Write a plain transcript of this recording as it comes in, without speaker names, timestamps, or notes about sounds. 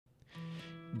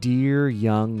Dear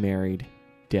young married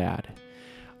dad,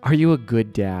 are you a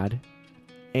good dad?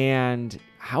 And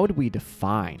how do we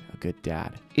define a good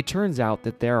dad? It turns out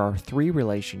that there are 3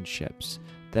 relationships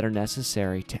that are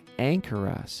necessary to anchor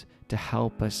us, to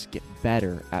help us get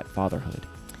better at fatherhood.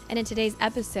 And in today's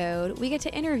episode, we get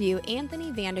to interview Anthony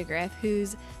Vandagriff,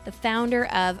 who's the founder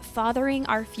of Fathering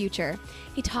Our Future.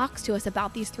 He talks to us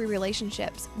about these 3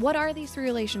 relationships. What are these 3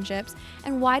 relationships,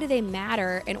 and why do they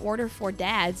matter in order for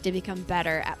dads to become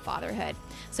better at fatherhood?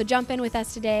 So jump in with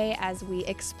us today as we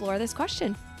explore this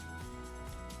question.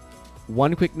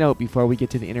 One quick note before we get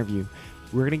to the interview.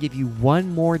 We're going to give you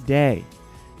one more day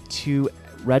to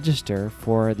register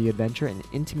for the Adventure and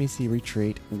Intimacy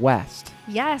Retreat West.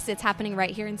 Yes, it's happening right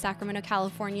here in Sacramento,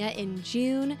 California in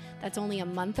June. That's only a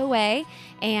month away.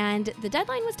 And the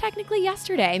deadline was technically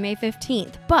yesterday, May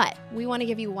 15th. But we want to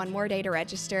give you one more day to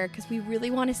register because we really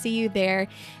want to see you there.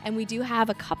 And we do have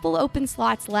a couple open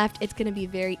slots left. It's going to be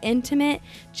very intimate,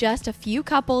 just a few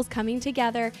couples coming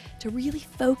together to really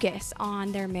focus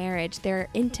on their marriage, their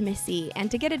intimacy,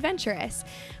 and to get adventurous.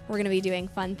 We're going to be doing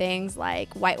fun things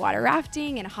like whitewater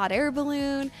rafting and a hot air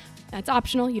balloon. That's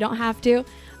optional. You don't have to.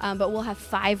 But we'll have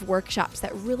 5 workshops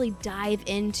that really dive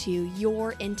into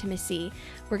your intimacy.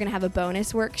 We're going to have a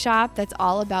bonus workshop that's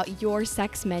all about your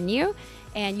sex menu.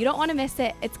 And you don't want to miss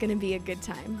it. It's going to be a good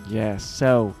time. Yes.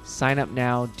 So sign up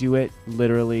now. Do it.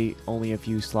 Literally only a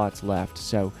few slots left.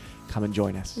 So come and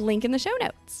join us. Link in the show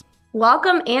notes.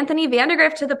 Welcome, Anthony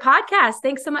Vandagriff, to the podcast.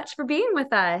 Thanks so much for being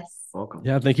with us. Welcome.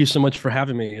 Yeah, thank you so much for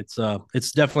having me. It's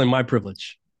definitely my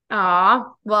privilege.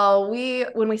 Well,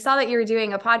 when we saw that you were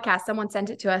doing a podcast, someone sent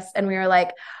it to us and we were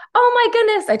like, oh my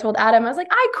goodness. I told Adam, I was like,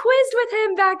 I quizzed with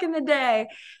him back in the day.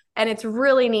 And it's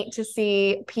really neat to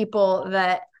see people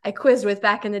that I quizzed with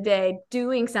back in the day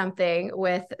doing something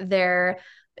with their,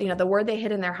 the word they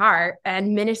hid in their heart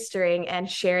and ministering and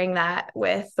sharing that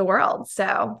with the world.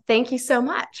 So thank you so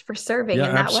much for serving in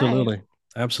that way.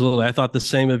 Absolutely. I thought the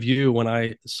same of you when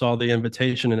I saw the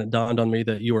invitation and it dawned on me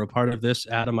that you were a part of this.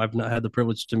 Adam, I've not had the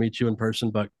privilege to meet you in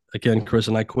person, but again, Chris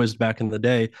and I quizzed back in the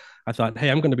day. I thought,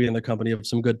 hey, I'm going to be in the company of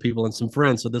some good people and some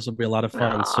friends, so this will be a lot of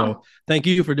fun. So thank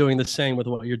you for doing the same with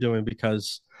what you're doing,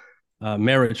 because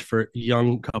marriage for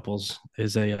young couples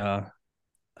is a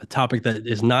topic that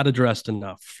is not addressed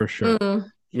enough, for sure. Mm-hmm.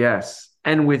 Yes.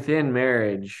 And within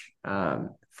marriage,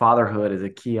 fatherhood is a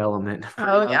key element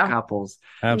for couples.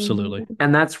 Absolutely.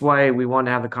 And that's why we want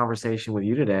to have the conversation with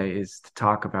you today, is to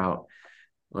talk about,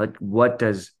 like, what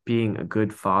does being a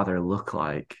good father look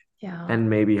like? Yeah. And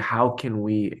maybe how can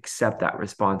we accept that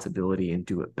responsibility and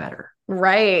do it better?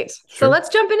 Right. Sure. So let's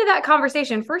jump into that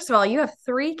conversation. First of all, you have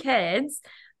 3 kids.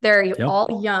 They're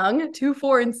all young, 2,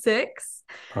 4, and 6.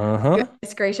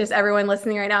 Goodness gracious. Everyone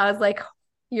listening right now is like,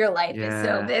 your life is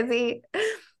so busy.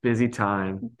 Busy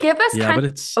time. Give us kind of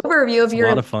an overview of a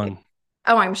lot of fun.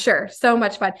 Oh, I'm sure. So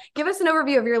much fun. Give us an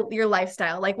overview of your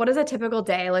lifestyle. Like, what does a typical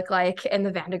day look like in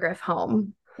the Vandagriff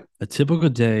home? A typical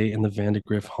day in the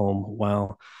Vandagriff home.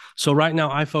 Wow. So right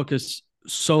now I focus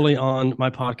solely on my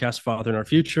podcast, Fathering Our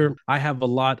Future. I have a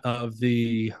lot of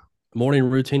the morning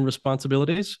routine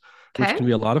responsibilities, which can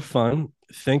be a lot of fun.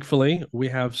 Thankfully, we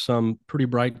have some pretty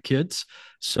bright kids.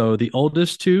 So the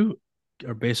oldest 2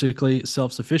 are basically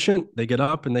self-sufficient. They get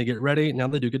up and they get ready. Now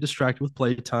they do get distracted with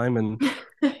playtime. And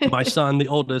my son, the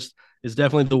oldest, is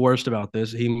definitely the worst about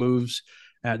this. He moves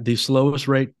at the slowest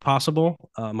rate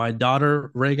possible. My daughter,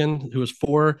 Reagan, who is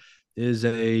 4, is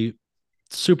a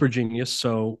super genius.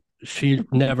 So she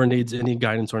never needs any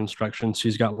guidance or instruction.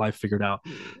 She's got life figured out.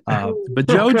 But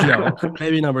JoJo,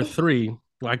 baby number 3,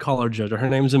 I call her JoJo. Her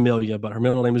name's Amelia, but her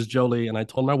middle name is Jolie. And I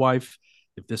told my wife,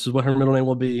 if this is what her middle name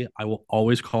will be, I will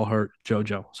always call her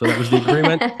JoJo. So that was the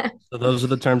agreement. So those are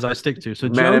the terms I stick to. So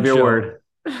Man JoJo, of your word.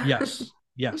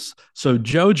 Yes. So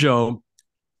JoJo,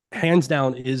 hands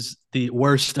down, is the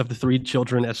worst of the 3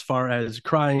 children as far as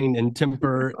crying and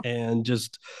temper and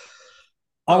just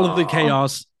all of the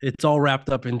chaos. It's all wrapped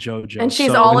up in JoJo. And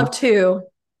she's all of 2.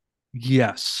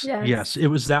 Yes. It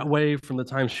was that way from the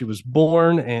time she was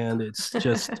born, and it's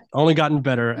just only gotten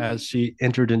better as she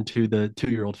entered into the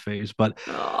 2-year-old phase. But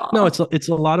no, it's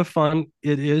a lot of fun.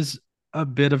 It is a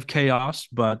bit of chaos,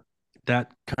 but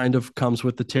that kind of comes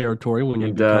with the territory when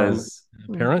you become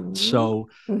a parent. So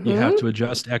you have to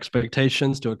adjust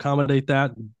expectations to accommodate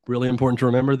that. Really important to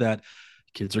remember that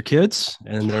kids are kids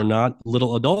and they're not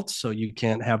little adults, so you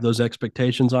can't have those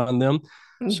expectations on them.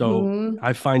 So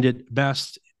I find it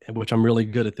best, which I'm really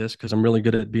good at this because I'm really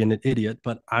good at being an idiot,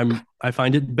 but I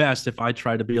find it best if I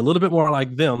try to be a little bit more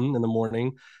like them in the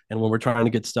morning and when we're trying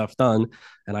to get stuff done,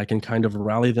 and I can kind of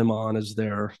rally them on as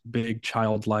their big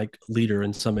childlike leader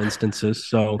in some instances.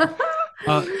 So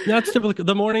That's typically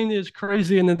the morning is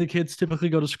crazy, and then the kids typically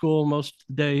go to school most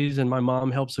days, and my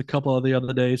mom helps a couple of the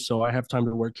other days, so I have time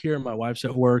to work here. My wife's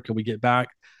at work, and we get back,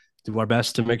 do our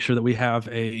best to make sure that we have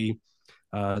a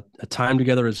time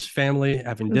together as family,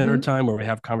 having dinner Mhm. time where we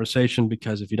have conversation.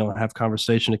 Because if you don't have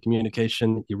conversation and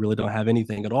communication, you really don't have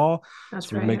anything at all. That's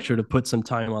So we make right. sure to put some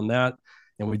time on that,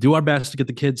 and we do our best to get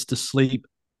the kids to sleep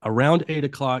around 8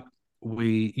 o'clock.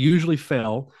 We usually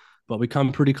fail, but we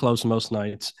come pretty close most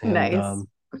nights. And Nice.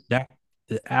 that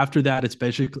after that, it's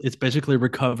basically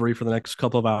recovery for the next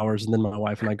couple of hours, and then my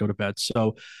wife and I go to bed.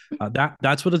 So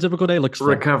that's what a typical day looks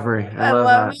like. Recovery. I I love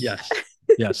love that. Yes,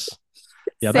 yes.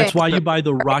 Yeah, Same. that's why you buy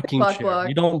the rocking Buck chair. walk.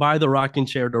 You don't buy the rocking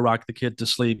chair to rock the kid to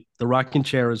sleep. The rocking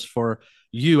chair is for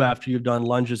you after you've done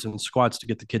lunges and squats to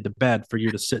get the kid to bed for you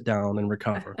to sit down and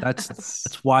recover. That's That's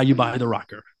that's why you buy the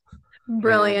rocker. and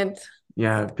Brilliant.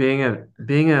 yeah, being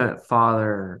a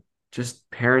father, just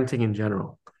parenting in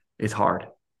general, is hard.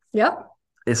 Yep.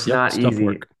 It's Yep, not it's tough easy.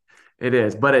 work. It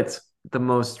is, but it's the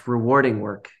most rewarding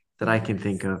work that I can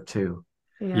think of too.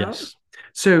 Yep. Yes.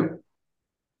 So,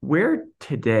 where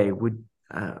today would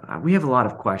we have a lot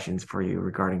of questions for you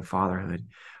regarding fatherhood.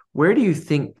 Where do you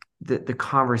think that the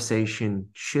conversation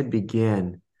should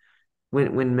begin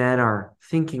when men are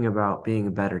thinking about being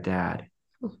a better dad?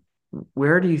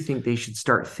 Where do you think they should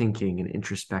start thinking and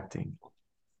introspecting?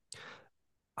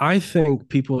 I think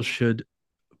people should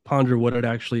ponder what it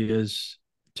actually is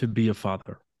to be a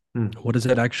father. Hmm. What does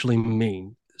that actually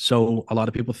mean? So a lot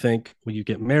of people think when you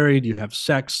get married, you have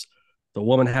sex, the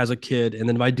woman has a kid, and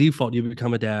then by default you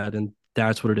become a dad, and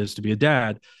that's what it is to be a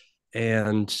dad.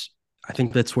 And I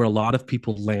think that's where a lot of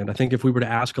people land. I think if we were to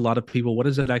ask a lot of people, what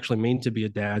does it actually mean to be a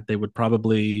dad? They would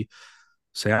probably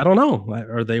say, I don't know,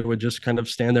 or they would just kind of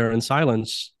stand there in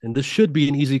silence. And this should be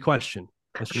an easy question.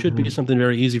 This should be Mhm. something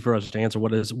very easy for us to answer.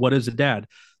 What is a dad?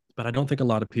 But I don't think a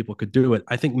lot of people could do it.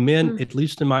 I think men, Mm. at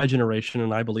least in my generation,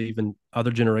 and I believe in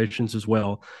other generations as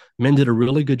well, men did a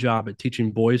really good job at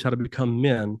teaching boys how to become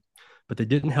men, but they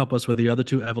didn't help us with the other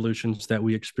two evolutions that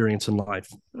we experience in life,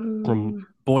 from Mm.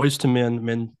 boys to men,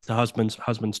 men to husbands,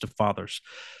 husbands to fathers.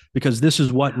 Because this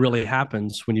is what really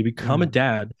happens when you become a Mm.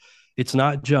 dad. It's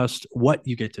not just what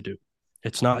you get to do.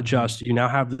 It's not Mhm. just you now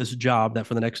have this job that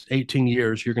for the next 18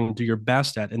 years you're going to do your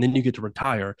best at, and then you get to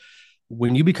retire.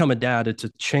 When you become a dad, it's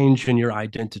a change in your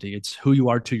identity. It's who you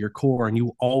are to your core, and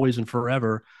you always and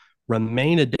forever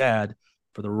remain a dad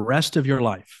for the rest of your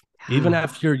life. Even Yeah.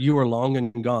 after you are long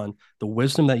and gone, the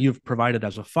wisdom that you've provided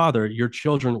as a father, your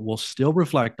children will still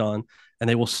reflect on, and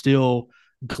they will still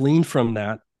glean from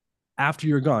that after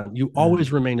you're gone. You always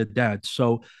Mm. remain a dad.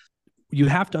 So you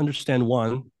have to understand,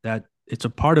 one, that it's a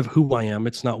part of who I am.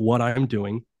 It's not what I'm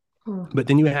doing. Mm. But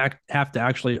then you have to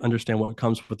actually understand what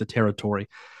comes with the territory.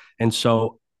 And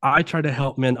so I try to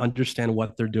help men understand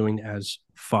what they're doing as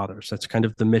fathers. That's kind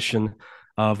of the mission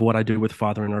of what I do with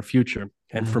Father in Our Future.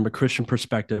 And Mm. from a Christian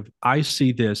perspective, I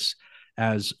see this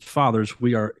as fathers,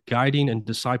 we are guiding and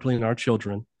discipling our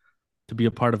children to be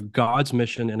a part of God's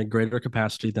mission in a greater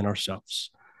capacity than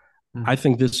ourselves. I Mm.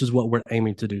 think this is what we're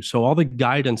aiming to do. So all the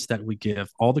guidance that we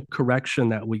give, all the correction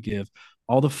that we give,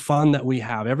 all the fun that we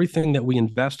have, everything that we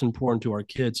invest and pour into our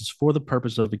kids is for the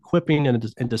purpose of equipping and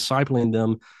discipling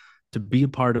them to be a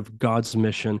part of God's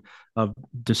mission of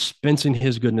dispensing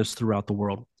his goodness throughout the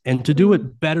world and to do Mm.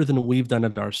 it better than we've done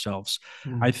it ourselves.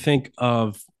 I Mm. think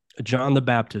of John the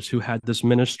Baptist, who had this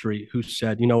ministry, who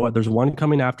said, you know what, there's one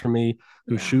coming after me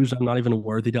whose Yeah. shoes I'm not even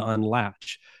worthy to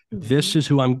unlatch. This Mhm. is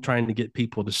who I'm trying to get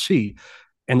people to see.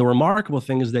 And the remarkable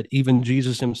thing is that even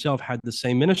Jesus himself had the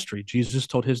same ministry. Jesus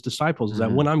told his disciples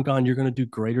that when Mm. I'm gone, you're going to do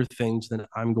greater things than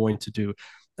I'm going to do.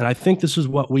 And I think this is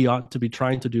what we ought to be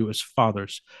trying to do as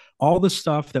fathers. All the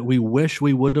stuff that we wish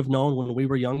we would have known when we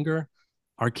were younger,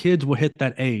 our kids will hit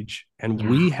that age, and Yeah.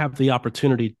 we have the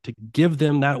opportunity to give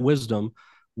them that wisdom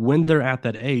when they're at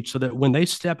that age, so that when they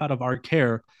step out of our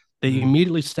care, they Mm.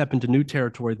 immediately step into new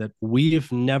territory that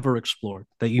we've never explored.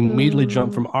 They immediately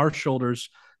jump Mm. from our shoulders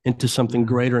into something Mm.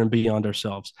 greater and beyond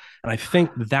ourselves. And I think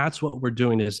that's what we're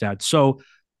doing as dads. So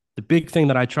the big thing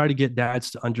that I try to get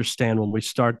dads to understand when we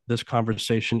start this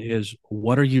conversation is,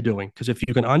 what are you doing? Because if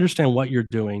you can understand what you're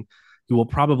doing, you will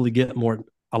probably get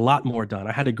a lot more done.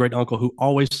 I had a great uncle who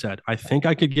always said, I think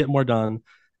I could get more done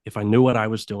if I knew what I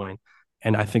was doing.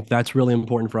 And I think that's really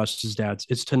important for us as dads,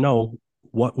 is to know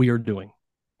what we are doing.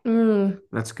 Mm.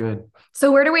 That's good.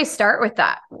 So where do we start with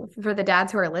that for the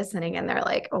dads who are listening and they're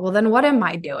like, oh, well, then what am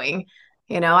I doing?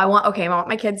 I want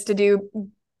my kids to do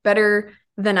better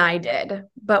than I did.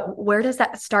 But where does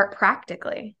that start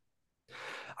practically?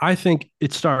 I think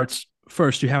it starts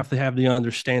first, you have to have the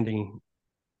understanding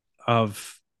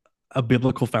of a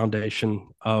biblical foundation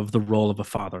of the role of a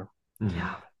father.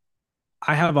 Yeah.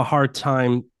 I have a hard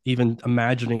time even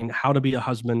imagining how to be a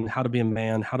husband, how to be a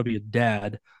man, how to be a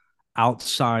dad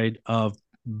outside of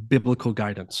biblical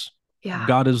guidance. Yeah.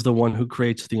 God is the one who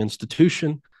creates the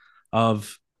institution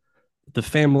of the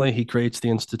family. He creates the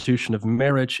institution of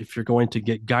marriage. If you're going to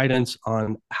get guidance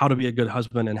on how to be a good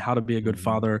husband and how to be a good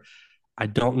father, I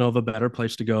don't know of a better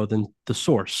place to go than the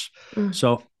source. Mm.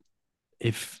 So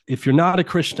if you're not a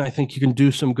Christian, I think you can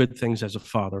do some good things as a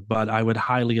father, but I would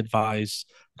highly advise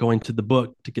going to the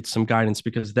book to get some guidance,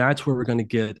 because that's where we're going to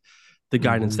get the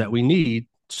guidance that we need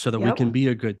so that we can be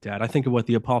a good dad. I think of what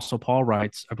the Apostle Paul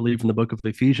writes, I believe in the book of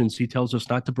Ephesians. He tells us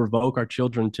not to provoke our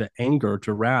children to anger,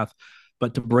 to wrath,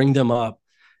 but to bring them up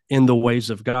in the ways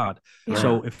of God. Yeah.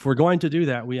 So if we're going to do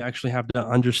that, we actually have to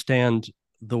understand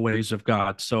the ways of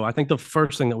God. So I think the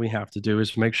first thing that we have to do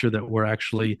is make sure that we're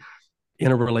actually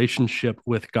in a relationship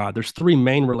with God. There's three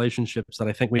main relationships that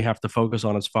I think we have to focus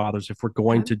on as fathers if we're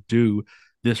going to do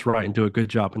this right and do a good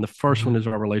job. And the first one is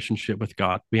our relationship with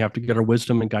God. We have to get our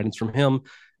wisdom and guidance from Him. And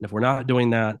if we're not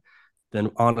doing that,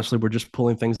 then honestly, we're just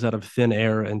pulling things out of thin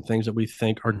air and things that we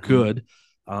think are good.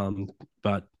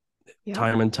 But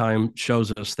time and time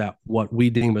shows us that what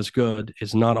we deem as good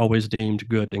is not always deemed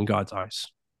good in God's eyes.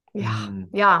 Yeah.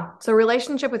 Yeah. So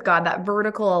relationship with God, that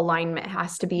vertical alignment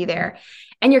has to be there,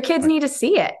 and your kids need to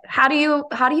see it. How do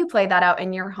you play that out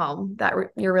in your home, that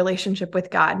your relationship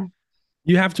with God?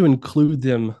 You have to include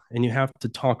them and you have to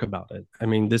talk about it. I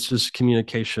mean, this is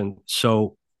communication.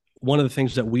 So one of the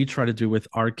things that we try to do with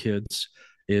our kids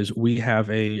is we have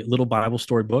a little Bible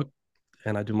story book,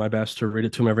 and I do my best to read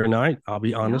it to them every night. I'll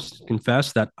be honest,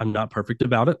 confess that I'm not perfect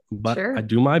about it, but I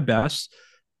do my best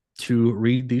to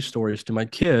read these stories to my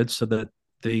kids so that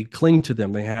they cling to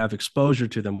them. They have exposure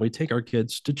to them. We take our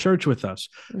kids to church with us.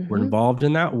 We're involved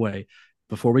in that way.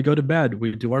 Before we go to bed,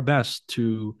 we do our best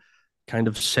to kind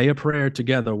of say a prayer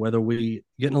together, whether we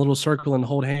get in a little circle and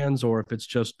hold hands, or if it's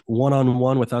just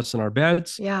one-on-one with us in our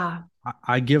beds. Yeah.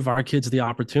 I give our kids the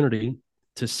opportunity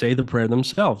to say the prayer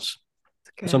themselves.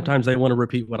 Sometimes they want to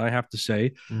repeat what I have to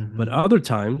say, but other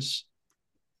times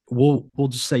we'll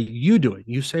just say, you do it.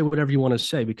 You say whatever you want to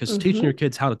say, because teaching your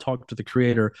kids how to talk to the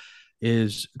Creator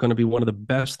is going to be one of the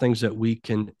best things that we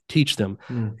can teach them.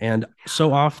 And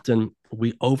so often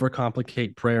we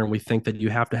overcomplicate prayer and we think that you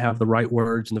have to have the right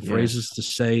words and the phrases to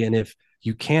say. And if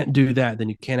you can't do that, then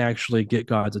you can't actually get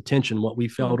God's attention. What we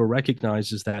fail to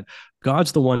recognize is that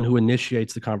God's the one who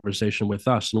initiates the conversation with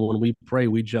us. And when we pray,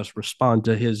 we just respond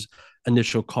to His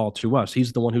initial call to us.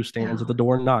 He's the one who stands at the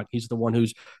door and knocks. He's the one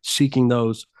who's seeking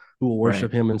those who will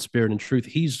worship Him in spirit and truth.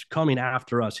 He's coming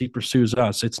after us. He pursues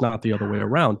us. It's not the other way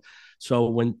around. So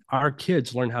when our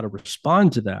kids learn how to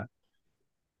respond to that,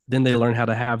 then they learn how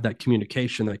to have that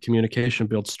communication. That communication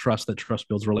builds trust. That trust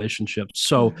builds relationships.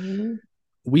 So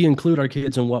we include our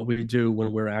kids in what we do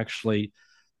when we're actually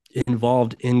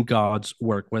involved in God's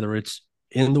work, whether it's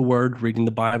in the Word, reading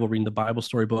the Bible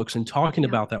story books, and talking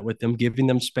about that with them, giving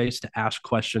them space to ask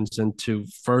questions and to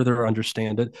further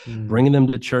understand it, bringing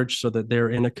them to church so that they're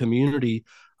in a community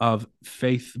of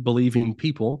faith-believing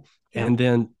people, and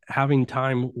then having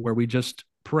time where we just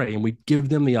pray and we give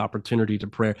them the opportunity to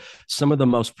pray. Some of the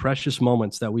most precious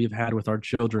moments that we've had with our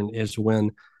children is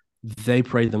when they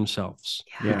pray themselves,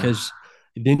 because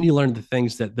then you learn the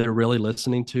things that they're really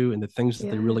listening to and the things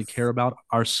that they really care about.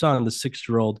 Our son, the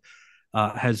 6-year-old,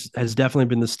 has definitely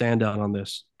been the standout on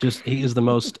this. Just he is the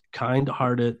most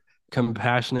kind-hearted,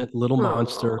 compassionate little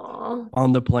monster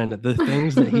on the planet. The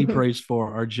things that he prays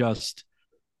for are just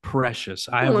precious.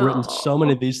 I have written so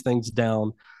many of these things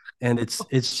down, and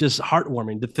it's just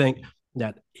heartwarming to think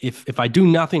that if I do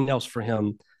nothing else for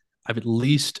him, I've at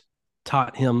least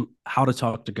taught him how to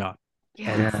talk to God.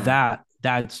 And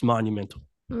that's monumental.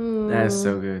 That is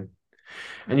so good.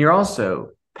 And you're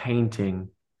also painting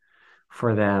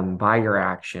for them by your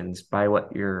actions, by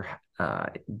what you're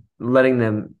letting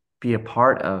them be a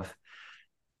part of.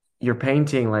 You're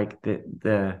painting like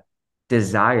the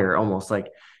desire, almost like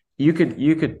you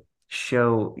could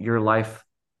show your life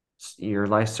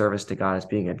service to God as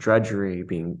being a drudgery,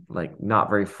 being like not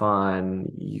very fun.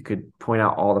 You could point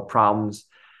out all the problems,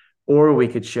 or we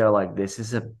could show like this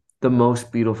is the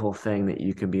most beautiful thing that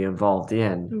you can be involved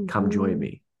in. Come join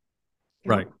me.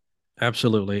 Right.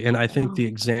 Absolutely. And I think the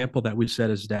example that we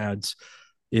set as dads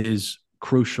is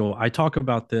crucial. I talk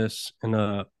about this in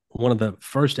one of the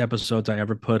first episodes I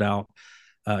ever put out.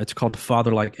 It's called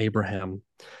Father Like Abraham.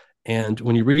 And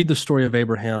when you read the story of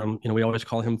Abraham, we always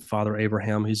call him Father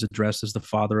Abraham. He's addressed as the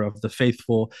father of the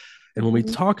faithful. And when we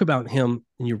talk about him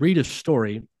and you read his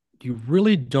story, you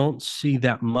really don't see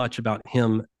that much about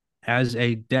him as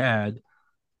a dad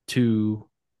to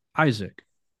Isaac.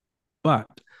 But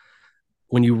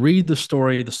when you read the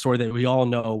story that we all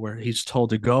know, where he's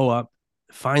told to go up,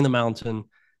 find the mountain,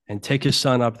 and take his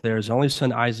son up there, his only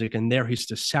son Isaac, and there he's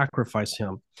to sacrifice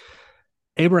him.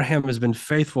 Abraham has been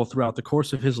faithful throughout the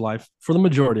course of his life, for the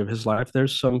majority of his life.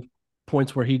 There's some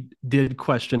points where he did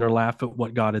question or laugh at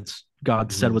what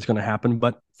God said was going to happen,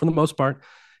 but for the most part,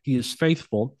 he is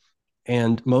faithful.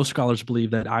 And most scholars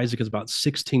believe that Isaac is about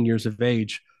 16 years of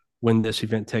age when this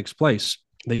event takes place.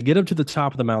 They get up to the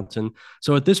top of the mountain.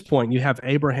 So at this point, you have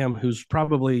Abraham, who's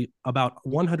probably about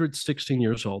 116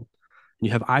 years old. And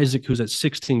you have Isaac, who's at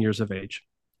 16 years of age.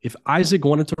 If Isaac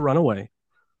wanted to run away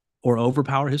or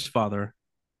overpower his father,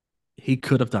 he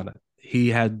could have done it. He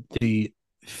had the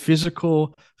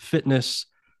physical fitness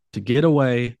to get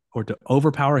away or to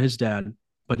overpower his dad,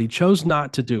 but he chose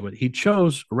not to do it. He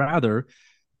chose rather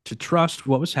to trust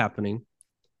what was happening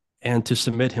and to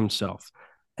submit himself.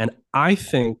 And I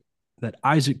think that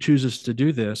Isaac chooses to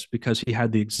do this because he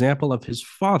had the example of his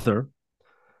father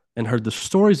and heard the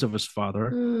stories of his father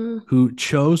who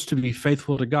chose to be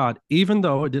faithful to God, even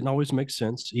though it didn't always make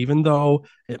sense, even though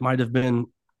it might have been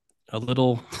a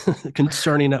little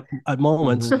concerning at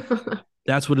moments.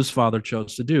 That's what his father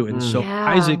chose to do. And so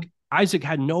Isaac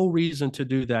had no reason to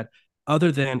do that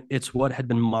other than it's what had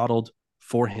been modeled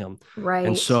for him. Right.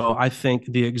 And so I think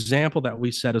the example that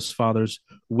we set as fathers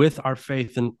with our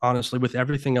faith, and honestly, with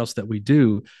everything else that we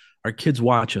do, our kids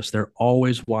watch us. They're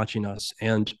always watching us.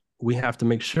 And we have to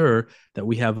make sure that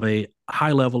we have a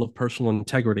high level of personal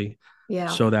integrity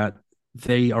so that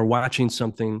they are watching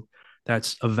something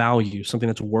that's of value, something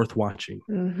that's worth watching.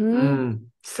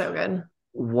 So good.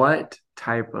 What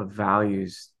type of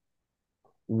values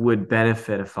would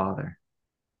benefit a father,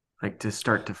 like to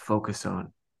start to focus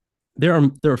on? There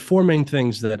are four main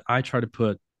things that I try to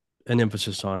put an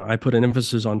emphasis on. I put an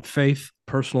emphasis on faith,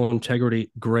 personal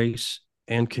integrity, grace,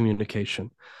 and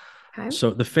communication. Okay.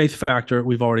 So the faith factor,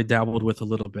 we've already dabbled with a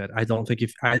little bit. I don't think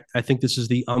I think this is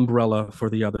the umbrella for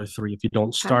the other three. If you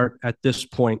don't start at this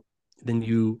point, then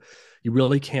you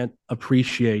really can't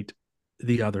appreciate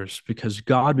the others, because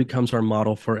God becomes our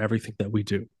model for everything that we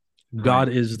do. God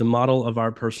is the model of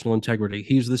our personal integrity.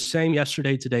 He's the same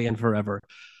yesterday, today, and forever.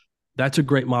 That's a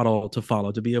great model to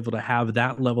follow, to be able to have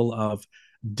that level of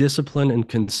discipline and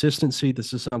consistency.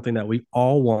 This is something that we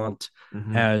all want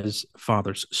as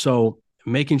fathers. So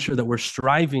making sure that we're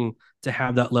striving to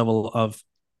have that level of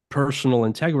personal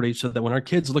integrity so that when our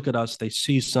kids look at us, they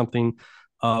see something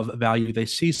of value. They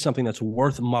see something that's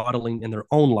worth modeling in their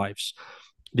own lives.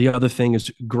 The other thing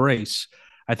is grace.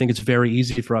 I think it's very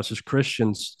easy for us as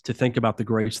Christians to think about the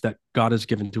grace that God has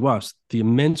given to us, the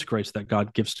immense grace that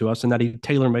God gives to us, and that he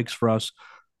tailor makes for us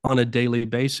on a daily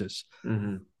basis.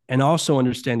 And also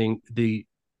understanding the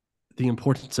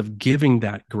importance of giving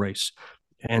that grace.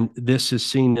 And this is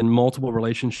seen in multiple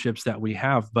relationships that we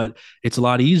have, but it's a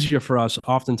lot easier for us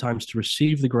oftentimes to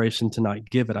receive the grace and to not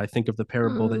give it. I think of the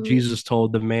parable that Jesus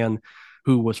told the man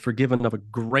who was forgiven of a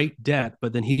great debt,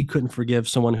 but then he couldn't forgive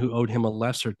someone who owed him a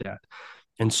lesser debt.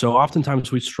 And so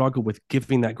oftentimes we struggle with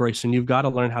giving that grace, and you've got to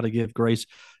learn how to give grace,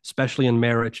 especially in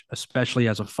marriage, especially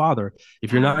as a father.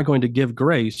 If you're not going to give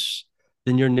grace,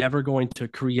 then you're never going to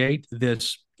create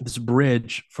this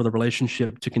bridge for the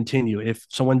relationship to continue. If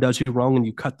someone does you wrong and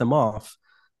you cut them off,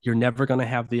 you're never going to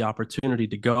have the opportunity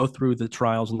to go through the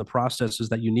trials and the processes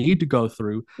that you need to go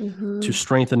through to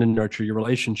strengthen and nurture your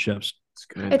relationships.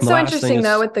 It's so interesting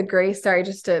though with the grace. Sorry,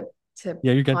 just to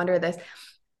ponder this.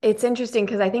 It's interesting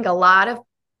because I think a lot of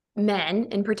men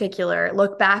in particular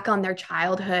look back on their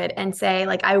childhood and say,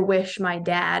 like, I wish my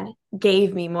dad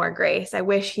gave me more grace. I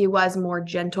wish he was more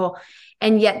gentle.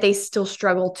 And yet they still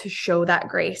struggle to show that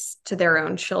grace to their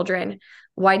own children.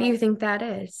 Why do you think that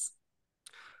is?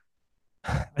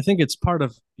 I think it's part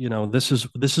of, this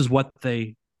is what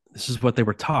they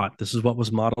were taught. This is what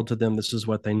was modeled to them. This is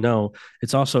what they know.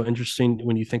 It's also interesting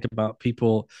when you think about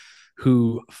people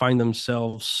who find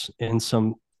themselves in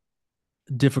some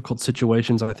difficult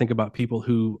situations. I think about people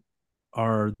who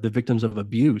are the victims of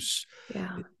abuse.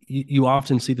 You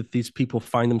often see that these people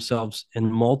find themselves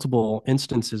in multiple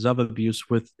instances of abuse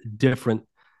with different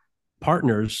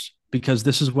partners because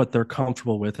this is what they're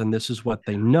comfortable with and this is what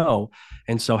they know.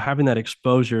 And so having that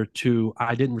exposure to,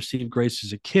 I didn't receive grace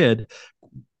as a kid,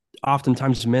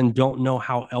 oftentimes men don't know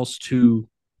how else to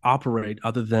operate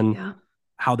other than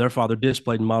how their father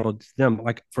displayed and modeled to them.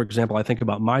 Like, for example, I think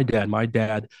about my dad. My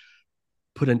dad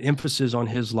put an emphasis on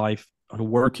his life, on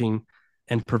working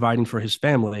and providing for his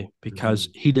family, because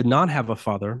he did not have a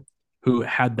father who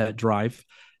had that drive,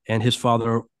 and his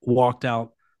father walked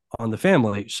out on the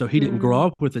family. So he didn't grow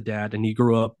up with a dad, and he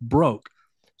grew up broke.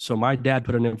 So my dad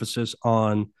put an emphasis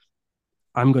on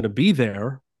I'm going to be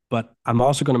there, but I'm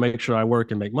also going to make sure I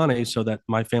work and make money so that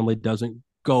my family doesn't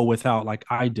go without like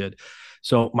I did.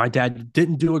 So my dad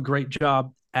didn't do a great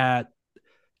job at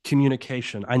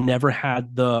communication. I never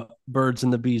had the birds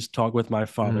and the bees talk with my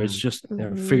father. It's Mm. just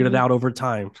figured it Mhm. out over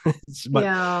time. But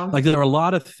Yeah. like there are a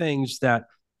lot of things that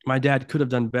my dad could have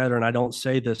done better. And I don't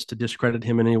say this to discredit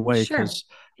him in any way Sure. because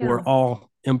we're Yeah. all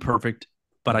imperfect,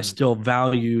 but I Mm. still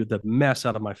value the mess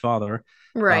out of my father.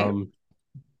 Right. Um,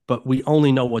 but we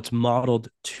only know what's modeled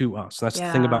to us. And that's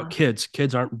the thing about Yeah. kids.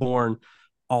 Kids aren't born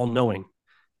all knowing.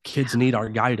 Kids need our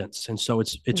guidance. And so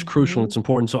it's crucial. Mhm. It's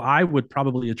important. So I would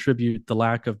probably attribute the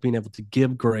lack of being able to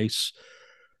give grace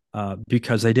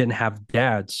because they didn't have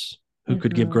dads who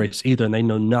could give Mhm. grace either. And they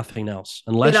know nothing else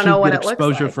They don't unless you know what get it looks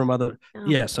exposure like. from other, Yeah.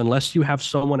 yes, unless you have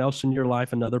someone else in your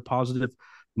life, another positive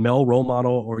male role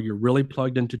model, or you're really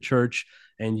plugged into church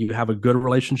and you have a good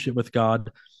relationship with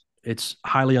God, it's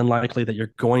highly unlikely that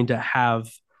you're going to have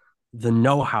the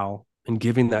know-how in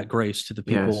giving that grace to the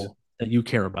Yes. people that you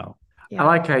care about. I Yeah.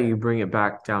 like how you bring it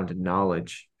back down to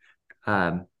knowledge.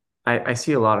 Um, I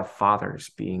see a lot of fathers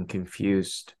being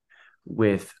confused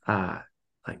with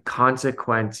like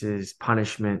consequences,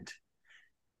 punishment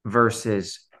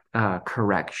versus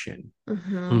correction. They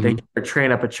Mhm. Mm-hmm.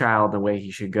 train up a child the way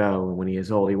he should go, and when he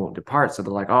is old, he won't depart. So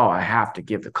they're like, oh, I have to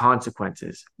give the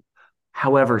consequences.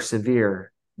 However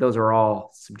severe, those are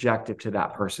all subjective to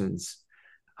that person's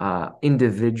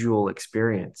individual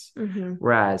experience. Mhm.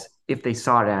 Whereas if they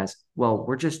saw it as, well,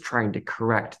 we're just trying to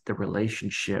correct the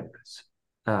relationships,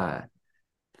 uh,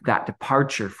 that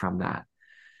departure from that,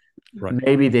 Right.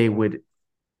 maybe they would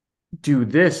do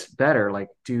this better, like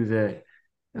do the,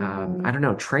 I Mhm. don't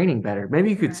know, training better. Maybe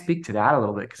you could Right. speak to that a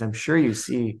little bit because I'm sure you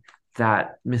see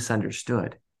that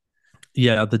misunderstood.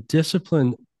 Yeah, the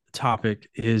discipline topic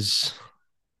is,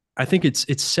 I think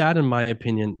it's sad in my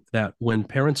opinion that when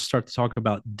parents start to talk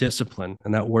about discipline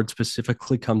and that word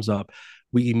specifically comes up,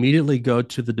 we immediately go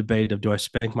to the debate of do I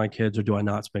spank my kids or do I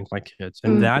not spank my kids?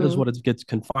 And that is Mhm. what it gets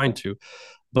confined to.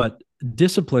 But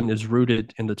discipline is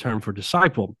rooted in the term for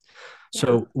disciple. Yeah.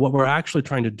 So, what we're actually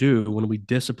trying to do when we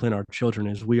discipline our children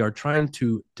is we are trying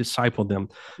to disciple them,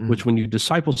 Mm. which when you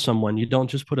disciple someone, you don't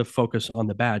just put a focus on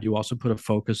the bad, you also put a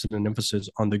focus and an emphasis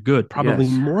on the good, probably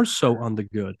Yes. more so on the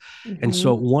good. And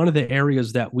so, Mhm. one of the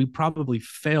areas that we probably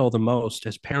fail the most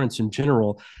as parents in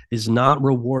general is not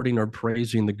rewarding or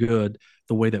praising the good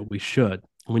the way that we should.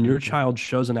 When your Mhm. child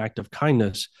shows an act of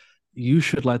kindness, you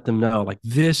should let them know, like,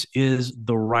 this is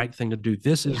the right thing to do.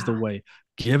 This is the Yeah. way.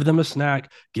 Give them a snack,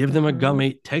 give them a Mhm.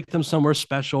 gummy, take them somewhere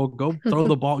special, go throw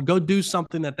the ball, go do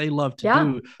something that they love to Yeah,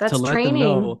 do to that's let them training.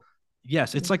 know.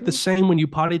 Yes, it's like the Mhm. same when you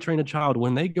potty train a child.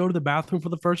 When they go to the bathroom for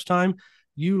the first time,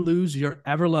 you lose your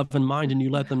ever loving mind and you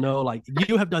let them know, like,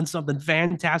 you have done something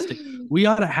fantastic. We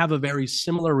ought to have a very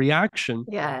similar reaction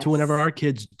to whenever Yes. our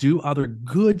kids do other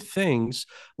good things.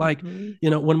 Like,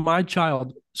 Mhm. when my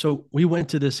child, so we went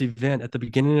to this event at the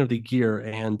beginning of the year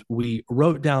and we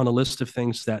wrote down a list of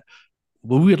things that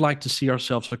we would like to see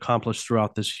ourselves accomplish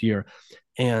throughout this year.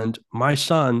 And my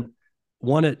son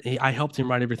I helped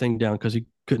him write everything down because he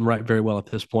couldn't write very well at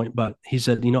this point. But he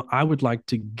said, I would like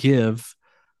to give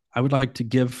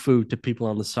food to people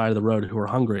on the side of the road who are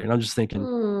hungry. And I'm just thinking,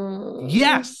 Mm.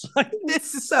 yes, like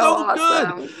this is So so good.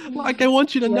 awesome. Like I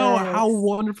want you to know how Yes.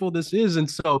 wonderful this is. And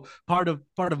so part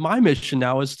of my mission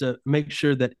now is to make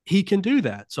sure that he can do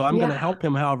that. So I'm going to Yeah. help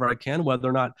him however I can, whether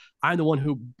or not I'm the one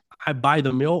who I buy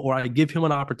the meal or I give him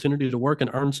an opportunity to work and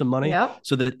earn some money Yep.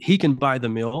 so that he can buy the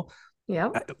meal.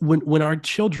 Yep. When our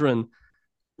children,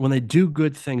 when they do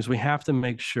good things, we have to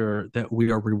make sure that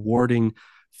we are rewarding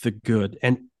the good.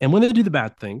 And when they do the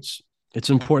bad things, it's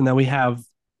important that we have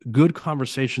good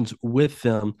conversations with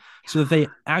them so that they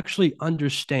actually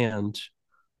understand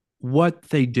what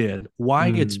they did, why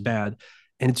it's Mm. bad.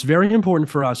 And it's very important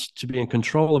for us to be in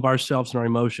control of ourselves and our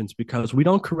emotions because we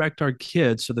don't correct our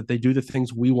kids so that they do the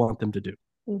things we want them to do.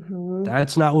 Mhm.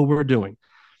 That's not what we're doing.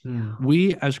 Yeah.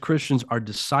 We as Christians are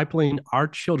discipling our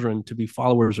children to be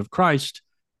followers of Christ,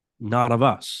 not of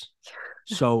us.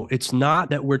 So it's not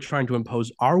that we're trying to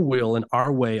impose our will and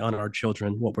our way on our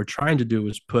children. What we're trying to do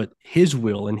is put his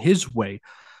will and his way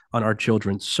on our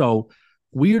children. So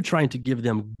we are trying to give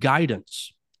them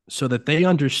guidance so that they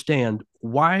understand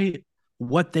why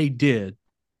what they did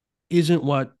isn't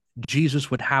what Jesus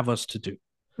would have us to do.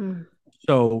 Mm.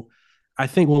 So I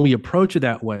think when we approach it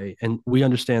that way and we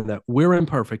understand that we're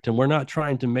imperfect and we're not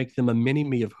trying to make them a mini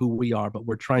me of who we are, but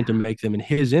we're trying to make them in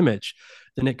his image,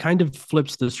 then it kind of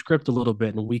flips the script a little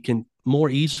bit and we can more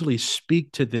easily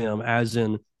speak to them as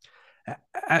in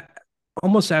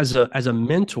almost as a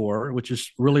mentor, which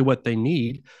is really what they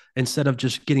need, instead of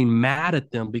just getting mad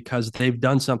at them because they've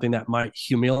done something that might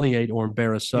humiliate or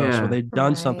embarrass us, or Yeah. they've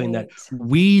done something that Right.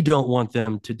 we don't want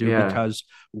them to do Yeah. because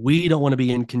we don't want to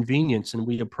be inconvenienced. And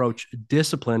we approach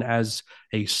discipline as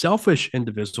a selfish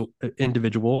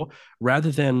individual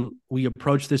rather than we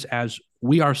approach this as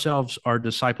we ourselves are a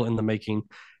disciple in the making,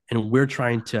 and we're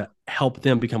trying to help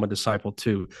them become a disciple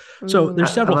too. So Mm. there's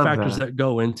I several love factors that. that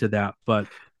go into that, but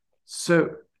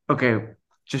So, okay,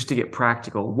 just to get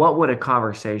practical, what would a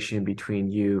conversation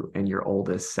between you and your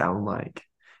oldest sound like?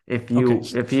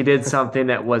 okay. If you did something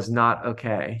that was not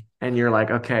okay, and you're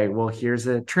like, okay, well, here's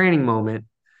a training moment.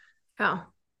 Oh.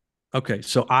 Okay.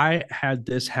 So I had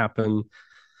this happen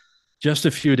just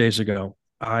a few days ago.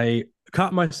 I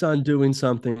caught my son doing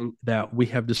something that we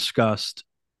have discussed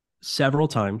several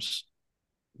times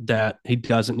that he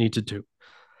doesn't need to do.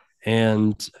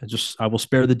 And I will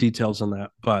spare the details on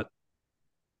that. But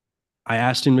I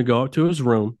asked him to go up to his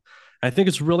room. I think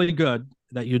it's really good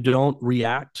that you don't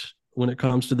react when it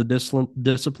comes to the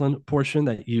discipline portion,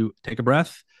 that you take a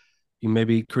breath, you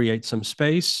maybe create some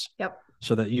space Yep.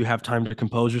 so that you have time to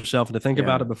compose yourself and to think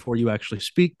about Yeah. it before you actually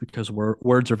speak, because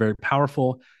words are very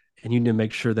powerful, and you need to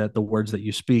make sure that the words that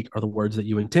you speak are the words that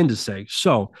you intend to say.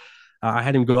 So I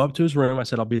had him go up to his room. I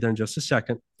said, I'll be there in just a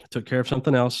second. I took care of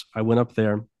something else. I went up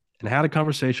there and had a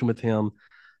conversation with him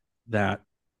that,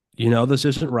 this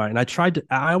isn't right. And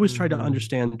I always try to Hmm.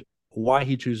 understand why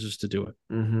he chooses to do it.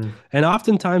 Hmm. And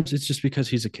oftentimes it's just because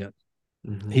he's a kid.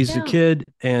 Hmm. He's a Yeah. kid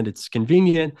and it's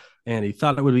convenient and he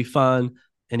thought it would be fun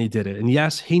and he did it. And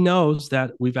yes, he knows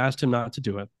that we've asked him not to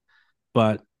do it,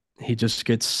 but he just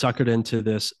gets suckered into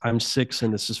this. I'm 6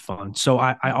 and this is fun. So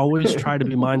I always try to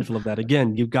be mindful of that.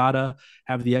 Again, you've got to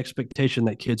have the expectation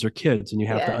that kids are kids, and you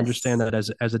have to understand Yes.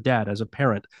 that as a dad, as a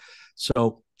parent.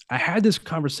 So I had this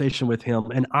conversation with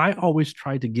him, and I always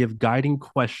try to give guiding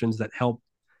questions that help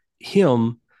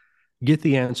him get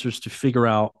the answers to figure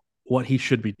out what he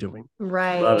should be doing. Love it.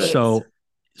 Right.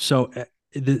 So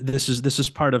this is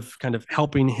part of kind of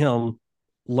helping him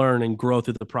learn and grow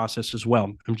through the process as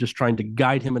well. I'm just trying to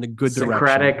guide him in a good direction.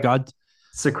 Socratic, God,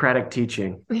 Socratic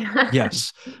teaching.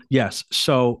 yes, yes.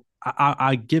 So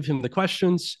I give him the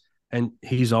questions, and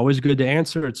he's always good to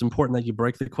answer. It's important that you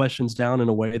break the questions down in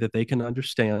a way that they can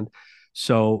understand.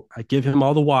 So I give him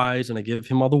all the whys and I give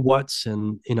him all the whats,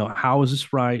 and how is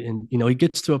this right? And he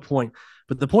gets to a point.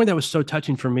 But the point that was so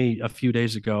touching for me a few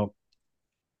days ago,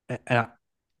 and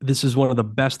this is one of the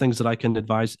best things that I can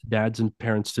advise dads and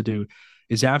parents to do,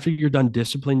 is after you're done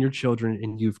disciplining your children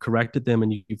and you've corrected them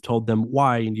and you've told them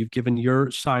why and you've given your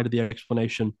side of the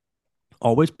explanation,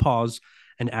 always pause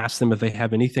and ask them if they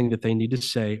have anything that they need to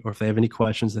say or if they have any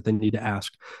questions that they need to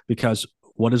ask. Because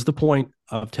what is the point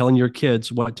of telling your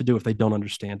kids what to do if they don't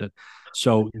understand it?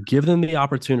 So give them the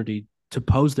opportunity to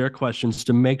pose their questions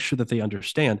to make sure that they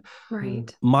understand.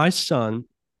 Right. My son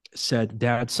said,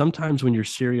 Dad, sometimes when you're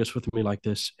serious with me like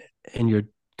this and you're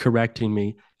correcting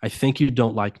me, I think you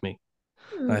don't like me.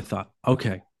 And I Mm. thought,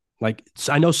 okay, like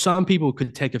I know some people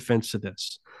could take offense to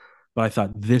this, but I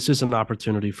thought this is an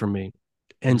opportunity for me.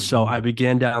 And so Hmm. I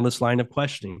began down this line of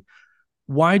questioning.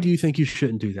 Why do you think you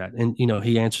shouldn't do that? And,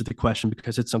 he answered the question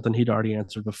because it's something he'd already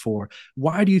answered before.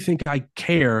 Why do you think I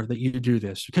care that you do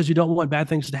this? Because you don't want bad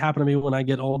things to happen to me when I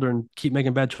get older and keep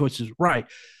making bad choices. Right.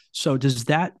 So does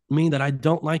that mean that I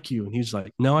don't like you? And he's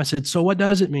like, no. I said, so what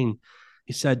does it mean?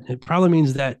 He said, it probably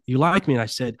means that you like me. And I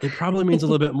said, it probably means a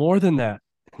little bit more than that.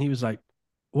 And he was like,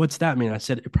 what's that mean? I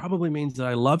said, it probably means that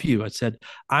I love you. I said,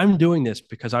 I'm doing this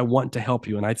because I want to help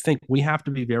you. And I think we have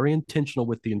to be very intentional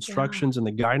with the Yeah. instructions and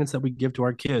the guidance that we give to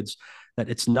our kids, that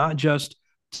it's not just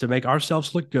to make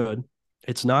ourselves look good.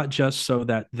 It's not just so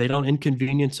that they don't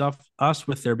inconvenience us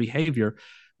with their behavior.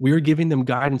 We are giving them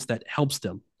guidance that helps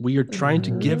them. We are trying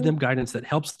to give Hmm. them guidance that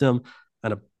helps them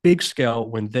on a big scale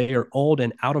when they are old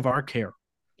and out of our care.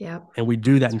 Yep. And we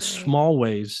do that in That's right. small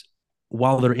ways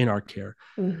while they're in our care.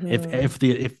 If Hmm. if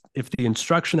the if the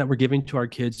instruction that we're giving to our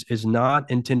kids is not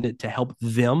intended to help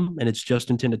them and it's just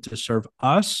intended to serve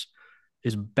us,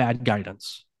 is bad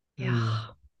guidance. Yeah.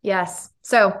 Yes.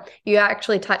 So you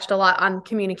actually touched a lot on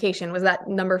communication. Was that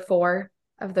number 4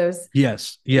 of those?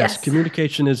 Yes. Yes.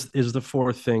 Communication is the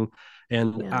fourth thing.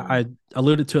 And Yeah. I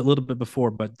alluded to it a little bit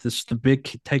before, but the big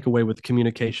takeaway with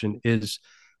communication is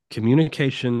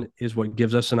what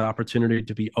gives us an opportunity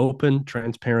to be open,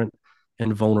 transparent,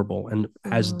 and vulnerable. And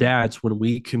as Mm. dads, when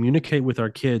we communicate with our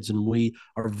kids and we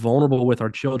are vulnerable with our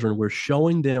children, we're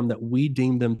showing them that we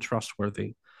deem them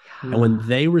trustworthy. And when Hmm.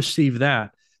 they receive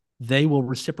that, they will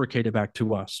reciprocate it back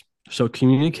to us. So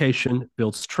communication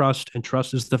builds trust, and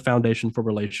trust is the foundation for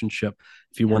relationship.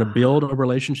 If you want to build a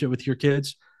relationship with your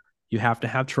kids, you have to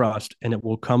have trust, and it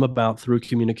will come about through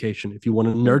communication. If you want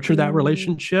to nurture that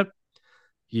relationship,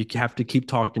 you have to keep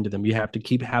talking to them. You have to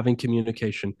keep having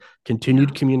communication.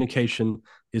 Continued communication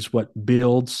is what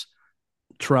builds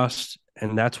trust,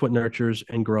 and that's what nurtures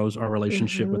and grows our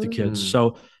relationship with the kids.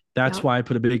 So that's why I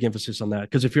put a big emphasis on that.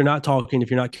 Because if you're not talking, if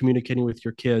you're not communicating with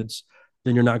your kids,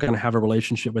 then you're not going to have a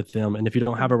relationship with them. And if you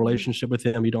don't have a relationship with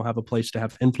them, you don't have a place to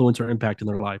have influence or impact in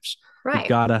their lives. Right. You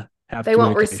gotta have They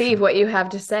won't receive what you have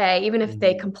to say, even if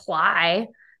they comply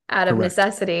out of Correct.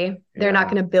 necessity. They're not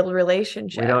going to build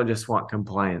relationship. We don't just want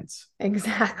compliance.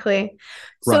 Exactly.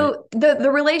 So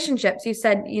the relationships, you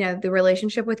said, the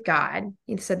relationship with God,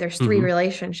 you said there's 3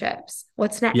 relationships.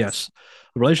 What's next? Yes.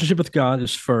 The relationship with God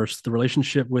is first. The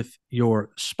relationship with your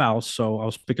spouse. So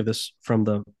I'll speak of this from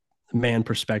the man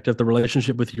perspective. The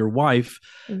relationship with your wife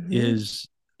is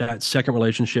that second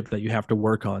relationship that you have to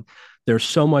work on. There's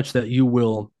so much that you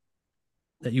will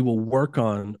work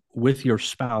on with your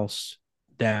spouse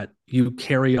that you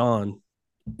carry on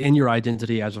in your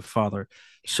identity as a father.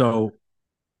 So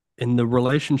in the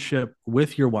relationship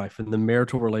with your wife, in the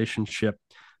marital relationship,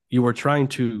 you are trying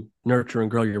to nurture and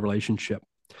grow your relationship.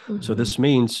 So this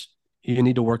means you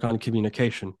need to work on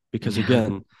communication, because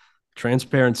again,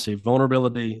 transparency,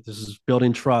 vulnerability, this is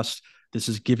building trust. This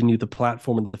is giving you the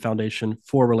platform and the foundation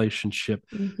for relationship.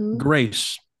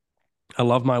 Grace. I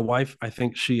love my wife. I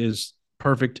think she is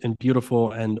perfect and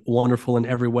beautiful and wonderful in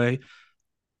every way.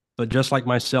 But just like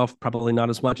myself, probably not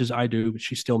as much as I do, but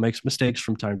she still makes mistakes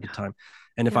from time to time.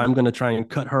 And if I'm going to try and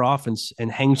cut her off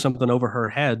and hang something over her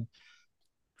head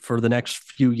for the next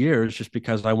few years just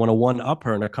because I want to one-up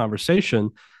her in a conversation,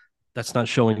 that's not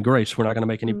showing grace. We're not going to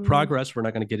make any progress. We're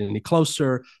not going to get any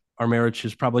closer. Our marriage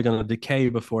is probably going to decay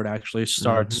before it actually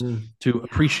starts to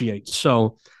appreciate.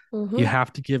 So you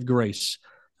have to give grace.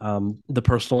 The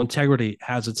personal integrity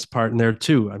has its part in there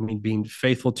too. I mean, being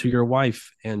faithful to your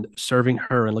wife and serving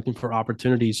her and looking for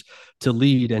opportunities to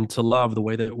lead and to love the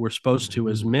way that we're supposed to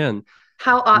as men.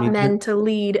 How ought men to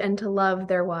lead and to love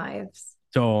their wives?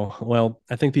 So, well,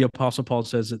 I think the Apostle Paul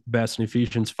says it best in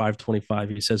Ephesians 5:25.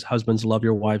 He says, husbands, love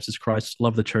your wives as Christ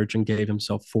loved the church and gave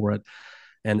himself for it.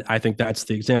 And I think that's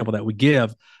the example that we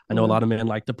give. I know a lot of men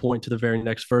like to point to the very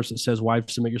next verse that says,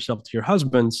 wives, submit yourself to your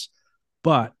husbands.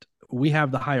 But we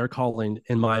have the higher calling,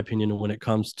 in my opinion, when it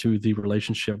comes to the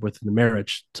relationship within the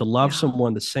marriage, to love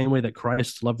someone the same way that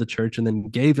Christ loved the church and then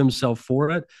gave himself for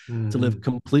it, to live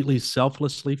completely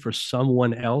selflessly for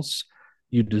someone else.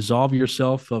 You dissolve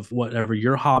yourself of whatever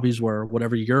your hobbies were,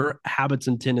 whatever your habits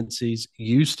and tendencies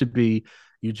used to be.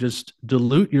 You just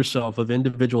dilute yourself of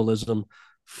individualism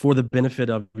for the benefit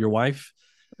of your wife.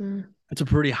 It's a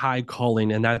pretty high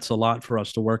calling, and that's a lot for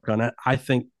us to work on. I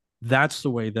think that's the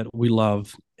way that we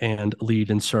love and lead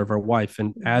and serve our wife.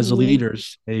 And as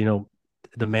leaders, the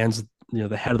man's,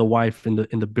 the head of the wife in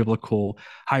the biblical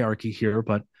hierarchy here.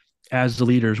 But as the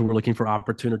leaders, we're looking for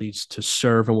opportunities to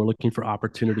serve, and we're looking for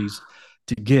opportunities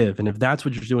to give. And if that's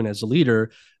what you're doing as a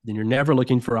leader, then you're never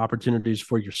looking for opportunities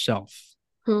for yourself.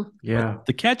 Yeah. But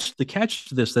the catch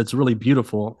to this that's really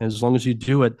beautiful, as long as you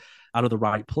do it out of the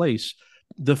right place,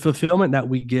 the fulfillment that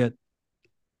we get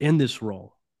in this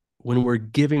role when we're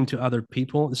giving to other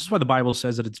people. This is why the Bible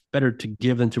says that it's better to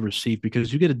give than to receive,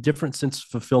 because you get a different sense of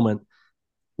fulfillment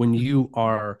when you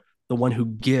are the one who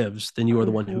gives than you are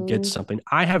the one who gets something.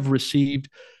 I have received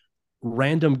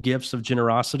random gifts of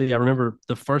generosity. I remember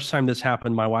the first time this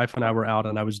happened, my wife and I were out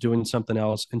and I was doing something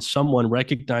else, and someone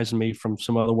recognized me from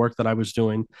some other work that I was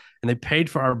doing, and they paid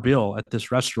for our bill at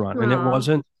this restaurant. And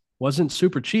it wasn't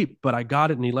super cheap, but I got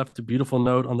it, and he left a beautiful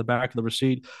note on the back of the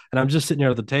receipt. And I'm just sitting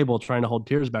there at the table trying to hold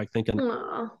tears back, thinking,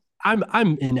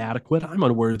 I'm inadequate. I'm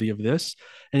unworthy of this.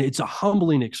 And it's a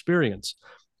humbling experience.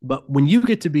 But when you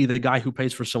get to be the guy who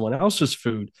pays for someone else's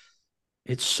food,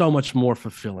 it's so much more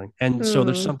fulfilling. And so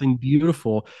there's something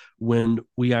beautiful when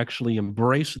we actually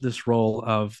embrace this role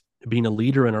of being a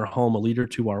leader in our home, a leader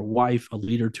to our wife, a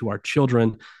leader to our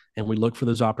children. And we look for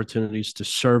those opportunities to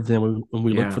serve them, and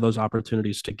we look for those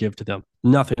opportunities to give to them.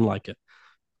 Nothing like it.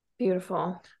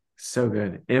 Beautiful. So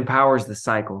good. It empowers the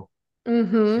cycle.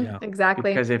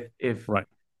 Exactly. Because if well,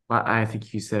 I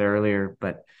think you said earlier,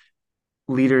 but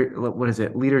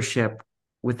leadership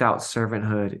without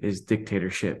servanthood is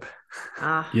dictatorship.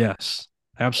 Yes,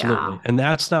 absolutely. And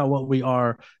that's not what we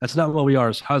are. That's not what we are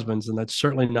as husbands. And that's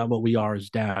certainly not what we are as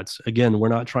dads. Again, we're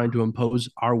not trying to impose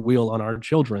our will on our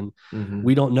children.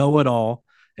 We don't know it all.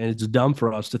 And it's dumb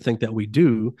for us to think that we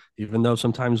do, even though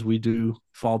sometimes we do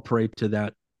fall prey to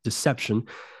that deception.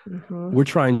 Mhm. We're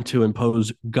trying to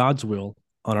impose God's will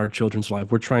on our children's life.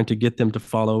 We're trying to get them to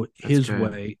follow his good.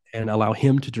 way and allow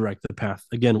him to direct the path.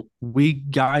 Again, we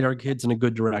guide our kids in a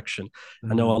good direction.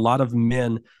 I know a lot of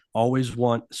men always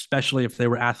want, especially if they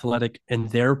were athletic in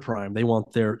their prime, they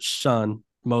want their son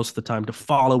most of the time to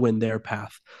follow in their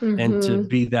path and to Mhm.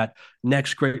 be that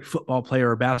next great football player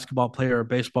or basketball player or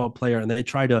baseball player. And they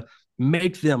try to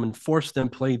make them and force them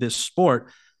play this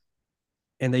sport.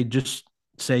 And they just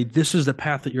say, this is the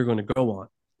path that you're going to go on.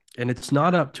 And it's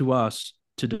not up to us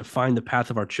to define the path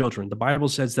of our children. The Bible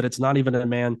says that it's not even a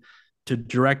man to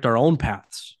direct our own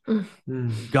paths.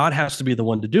 God has to be the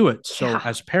one to do it. So Yeah.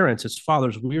 as parents, as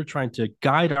fathers, we are trying to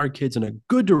guide our kids in a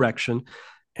good direction,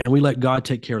 and we let God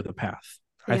take care of the path.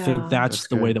 I think Yeah. that's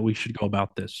the way good. that we should go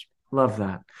about this. Love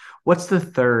that. What's the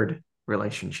third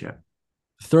relationship?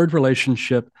 Third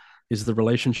relationship is the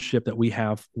relationship that we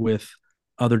have with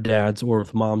other dads or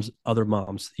with moms, other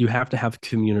moms. You have to have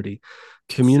community.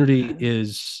 Community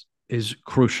is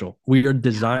crucial. We are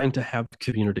designed to have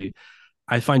community.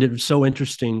 I find it so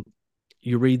interesting.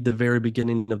 You read the very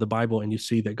beginning of the Bible and you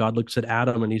see that God looks at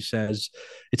Adam and he says,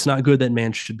 it's not good that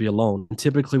man should be alone. And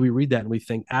typically we read that and we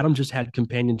think Adam just had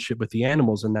companionship with the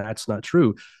animals, and that's not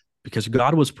true because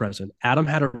God was present. Adam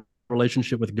had a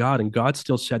relationship with God, and God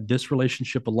still said this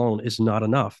relationship alone is not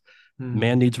enough.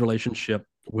 Man needs relationship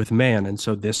with man. And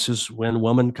so this is when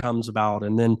woman comes about,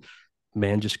 and then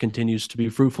man just continues to be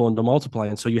fruitful and to multiply.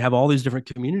 And so you have all these different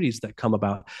communities that come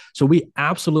about. So we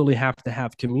absolutely have to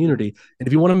have community. And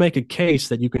if you want to make a case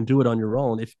that you can do it on your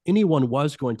own, if anyone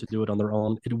was going to do it on their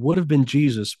own, it would have been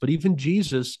Jesus. But even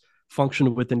Jesus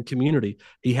functioned within community.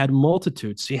 He had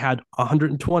multitudes. He had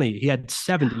 120, he had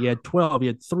 70, he had 12, he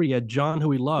had 3, he had John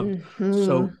who he loved.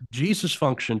 So Jesus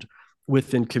functioned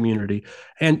within community.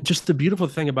 And just the beautiful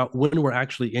thing about when we're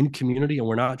actually in community and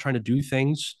we're not trying to do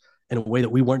things in a way that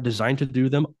we weren't designed to do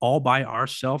them all by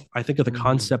ourselves, I think of the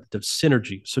concept of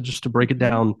synergy. So just to break it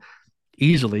down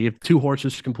easily, if 2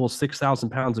 horses can pull 6,000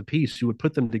 pounds apiece, you would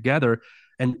put them together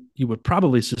and you would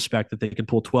probably suspect that they could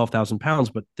pull 12,000 pounds,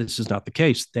 but this is not the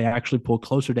case. They actually pull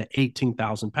closer to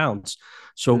 18,000 pounds.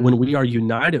 So when we are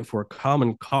united for a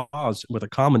common cause with a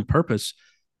common purpose,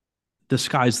 the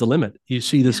sky's the limit. You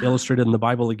see this illustrated in the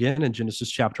Bible again in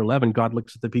Genesis chapter 11. God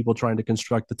looks at the people trying to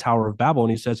construct the Tower of Babel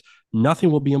and he says,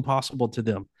 nothing will be impossible to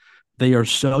them. They are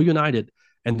so united,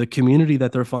 and the community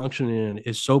that they're functioning in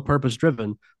is so purpose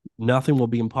driven, nothing will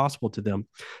be impossible to them.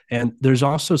 And there's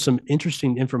also some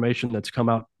interesting information that's come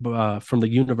out from the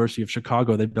University of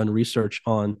Chicago. They've done research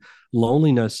on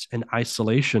loneliness and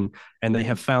isolation, and they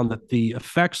have found that the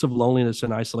effects of loneliness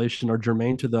and isolation are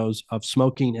germane to those of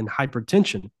smoking and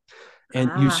hypertension. And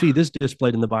you see this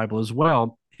displayed in the Bible as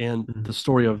well in the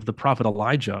story of the prophet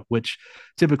Elijah, which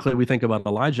typically we think about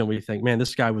Elijah and we think, man,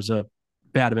 this guy was a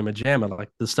bad mamma jamma. Like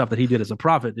the stuff that he did as a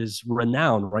prophet is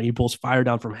renowned, right? He pulls fire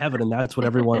down from heaven, and that's what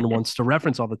everyone wants to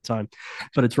reference all the time.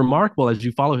 But it's remarkable as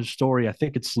you follow his story. I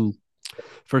think it's in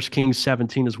 1 Kings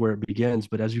 17 is where it begins.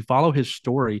 But as you follow his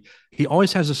story, he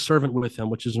always has a servant with him,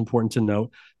 which is important to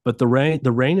note. But the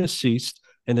rain has ceased.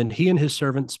 And then he and his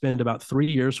servant spend about 3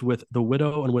 years with the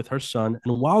widow and with her son.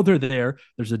 And while they're there,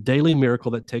 there's a daily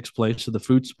miracle that takes place. So the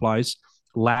food supplies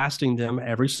lasting them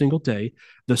every single day.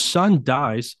 The son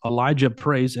dies. Elijah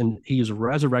prays, and he is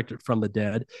resurrected from the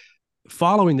dead.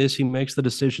 Following this, he makes the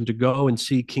decision to go and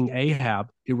see King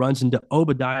Ahab. He runs into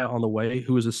Obadiah on the way,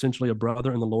 who is essentially a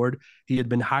brother in the Lord. He had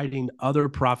been hiding other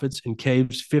prophets in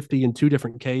caves, 50 in 2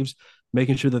 different caves,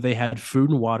 making sure that they had food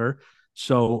and water.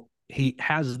 So he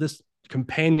has this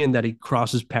companion that he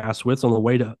crosses paths with on the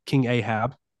way to King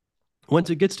Ahab. Once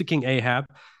it gets to King Ahab,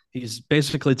 he's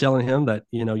basically telling him that,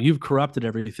 you've corrupted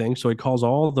everything. So he calls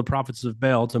all the prophets of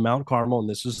Baal to Mount Carmel. And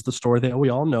this is the story that we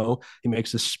all know. He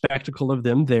makes a spectacle of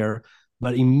them there.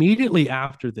 But immediately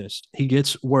after this, he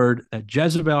gets word that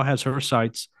Jezebel has her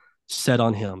sights set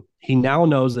on him. He now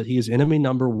knows that he is enemy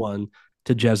number 1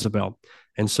 to Jezebel.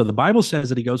 And so the Bible says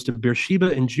that he goes to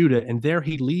Beersheba in Judah, and there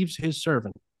he leaves his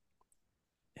servant.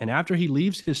 And after he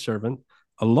leaves his servant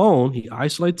alone, he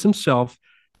isolates himself,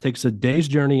 takes a day's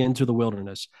journey into the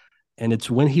wilderness. And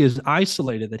it's when he is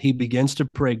isolated that he begins to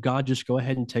pray, God, just go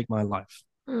ahead and take my life.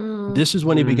 This is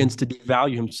when he begins to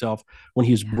devalue himself, when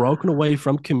he's broken away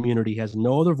from community, has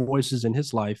no other voices in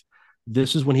his life.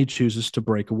 This is when he chooses to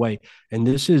break away. And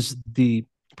this is the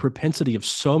propensity of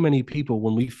so many people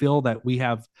when we feel that we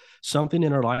have something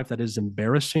in our life that is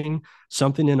embarrassing,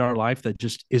 something in our life that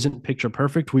just isn't picture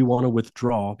perfect. We want to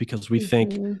withdraw because we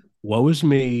think, woe is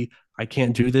me. I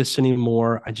can't do this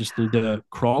anymore. I just need to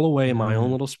crawl away in my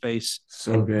own little space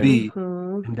and be.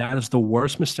 And that is the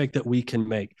worst mistake that we can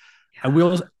make. I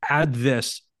will add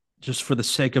this. just for the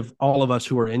sake of all of us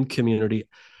who are in community,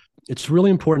 it's really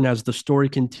important as the story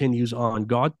continues on.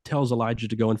 God tells Elijah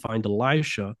to go and find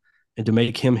Elisha and to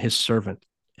make him his servant.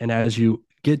 And as you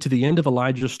get to the end of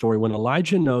Elijah's story, when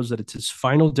Elijah knows that it's his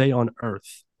final day on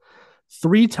earth,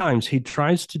 3 times he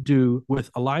tries to do with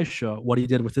Elisha what he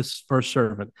did with his first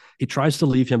servant. He tries to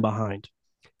leave him behind.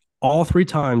 All 3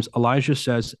 times, Elijah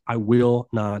says, I will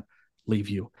not leave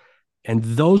you. And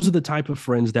those are the type of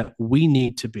friends that we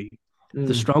need to be.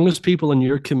 The strongest people in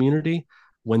your community,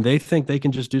 when they think they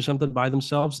can just do something by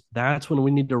themselves, that's when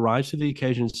we need to rise to the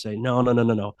occasion and say, no, no, no,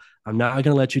 no, no. I'm not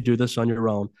going to let you do this on your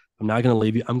own. I'm not going to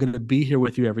leave you. I'm going to be here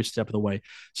with you every step of the way.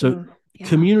 So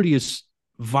community is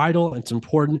vital. It's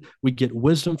important. We get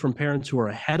wisdom from parents who are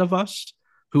ahead of us,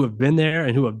 who have been there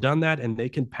and who have done that, and they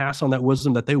can pass on that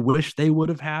wisdom that they wish they would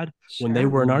have had when they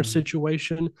were in our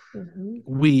situation.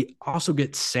 We also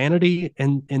get sanity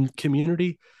in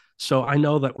community. So I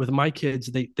know that with my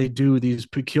kids, they do these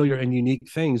peculiar and unique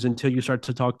things until you start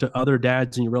to talk to other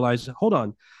dads and you realize, hold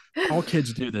on, all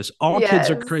kids do this. All kids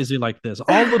are crazy like this.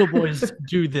 All little boys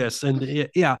do this. And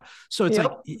so it's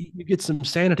like you get some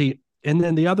sanity. And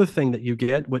then the other thing that you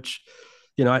get, which,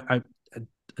 I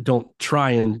don't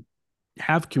try and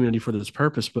have community for this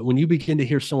purpose, but when you begin to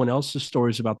hear someone else's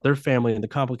stories about their family and the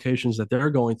complications that they're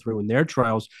going through and their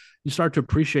trials, you start to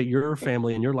appreciate your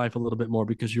family and your life a little bit more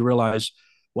because you realize,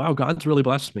 wow, God's really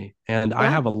blessed me. And I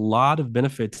have a lot of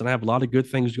benefits and I have a lot of good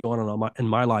things going on in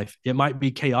my life. It might be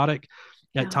chaotic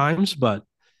at times, but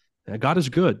God is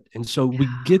good. And so we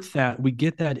get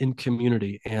that in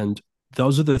community. And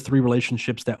those are the 3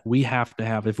 relationships that we have to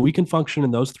have. If we can function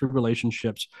in those 3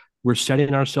 relationships, we're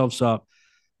setting ourselves up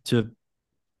to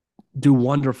do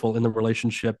wonderful in the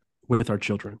relationship with our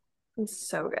children. It's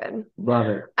so good. Love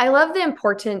it. I love the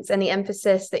importance and the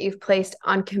emphasis that you've placed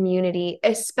on community,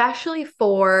 especially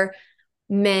for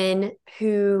men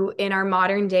who in our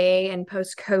modern day and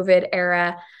post-COVID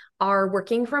era are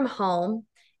working from home.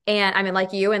 And I mean,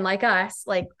 like you and like us,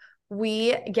 like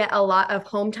we get a lot of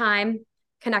home time,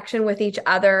 connection with each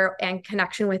other and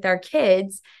connection with our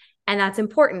kids. And that's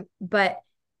important. But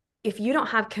if you don't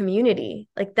have community,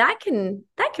 like that can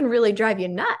really drive you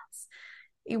nuts.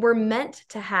 We're meant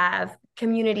to have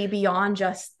community beyond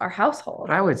just our household.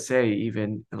 But I would say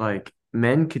even like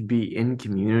men could be in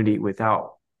community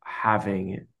without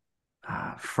having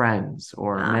friends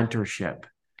or mentorship.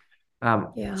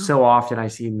 So often I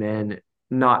see men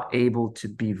not able to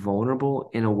be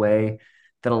vulnerable in a way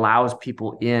that allows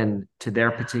people in to their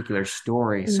particular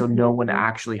story. So no one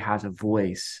actually has a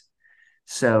voice.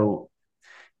 So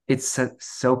it's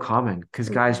so common because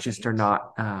guys just are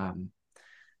not,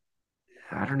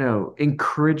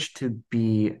 encouraged to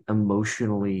be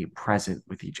emotionally present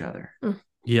with each other.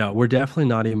 Yeah, we're definitely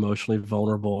not emotionally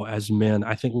vulnerable as men.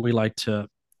 I think we like to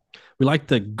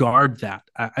guard that.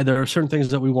 There are certain things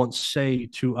that we won't say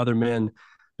to other men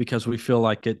because we feel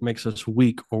like it makes us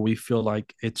weak or we feel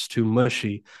like it's too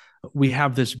mushy. We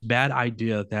have this bad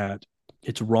idea that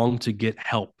it's wrong to get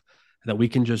help, that we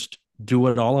can just do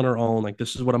it all on our own. Like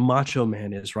this is what a macho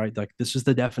man is, right? Like this is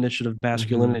the definition of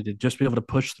masculinity, to just be able to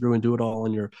push through and do it all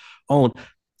on your own.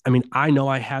 I mean, I know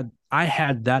I had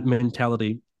that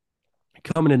mentality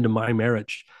coming into my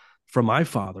marriage from my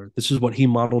father. This is what he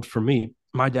modeled for me.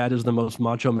 My dad is the most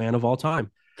macho man of all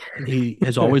time. He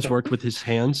has always worked with his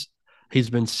hands. He's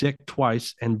been sick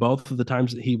twice, and both of the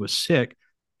times that he was sick,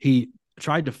 he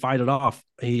tried to fight it off.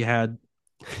 He had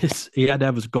to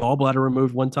have his gallbladder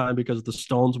removed one time because the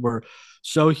stones were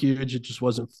so huge it just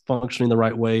wasn't functioning the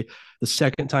right way. The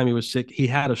second time he was sick, he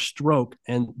had a stroke,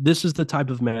 and this is the type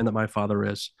of man that my father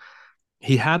is.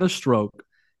 He had a stroke,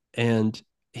 and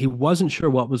he wasn't sure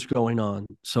what was going on.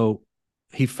 So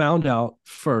he found out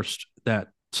first that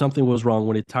something was wrong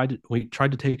when he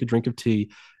tried to take a drink of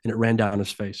tea and it ran down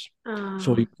his face.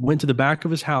 So he went to the back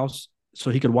of his house so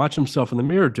he could watch himself in the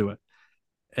mirror do it.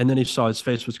 And then he saw his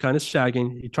face was kind of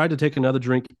sagging. He tried to take another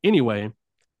drink anyway.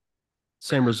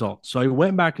 Same result. So he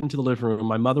went back into the living room.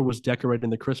 My mother was decorating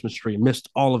the Christmas tree, missed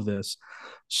all of this.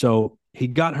 So he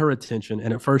got her attention.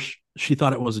 And at first she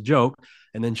thought it was a joke.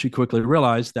 And then she quickly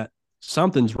realized that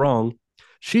something's wrong.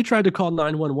 She tried to call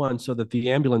 911 so that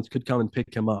the ambulance could come and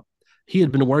pick him up. He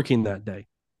had been working that day.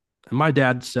 And my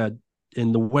dad said,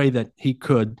 in the way that he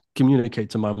could communicate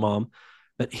to my mom,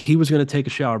 that he was going to take a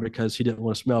shower because he didn't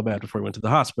want to smell bad before he went to the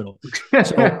hospital.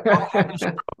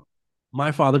 So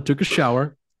my father took a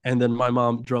shower and then my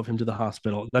mom drove him to the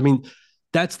hospital. I mean,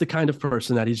 that's the kind of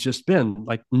person that he's just been.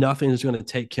 Like nothing is going to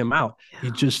take him out.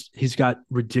 He's got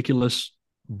ridiculous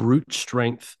brute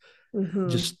strength,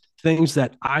 just things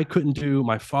that I couldn't do.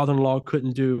 My father-in-law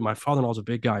couldn't do. My father-in-law is a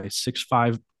big guy,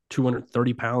 6'5",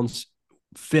 230 pounds.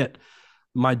 fit.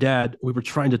 My dad, we were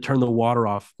trying to turn the water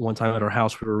off one time at our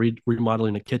house. We were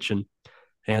remodeling a kitchen,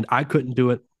 and I couldn't do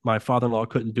it. My father-in-law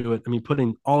couldn't do it. I mean,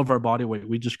 putting all of our body weight,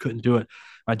 we just couldn't do it.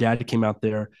 My dad came out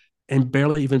there and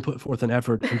barely even put forth an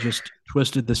effort and just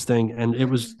twisted this thing. And it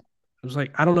was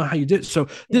like, I don't know how you did it. So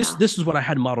this is what I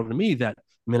had modeled to me, that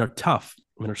men are tough,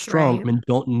 men are strong, Right. men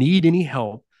don't need any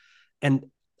help. And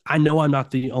I know I'm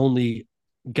not the only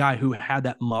guy who had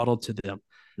that modeled to them.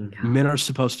 Mhm. Men are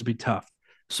supposed to be tough.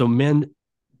 So men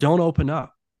don't open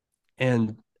up.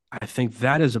 And I think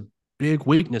that is a big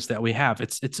weakness that we have.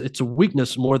 It's a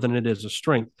weakness more than it is a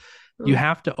strength. You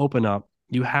have to open up.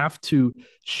 You have to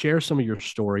share some of your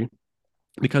story,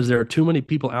 because there are too many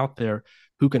people out there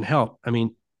who can help. I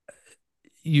mean,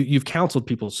 you've counseled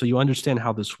people, so you understand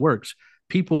how this works.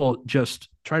 People just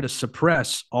try to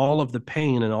suppress all of the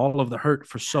pain and all of the hurt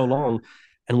for so long.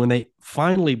 And when they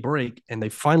finally break and they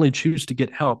finally choose to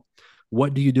get help,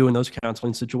 what do you do in those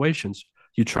counseling situations?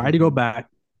 You try to go back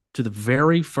to the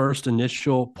very first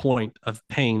initial point of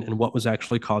pain and what was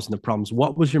actually causing the problems.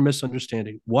 What was your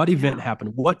misunderstanding? What event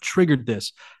happened? What triggered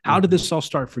this? How did this all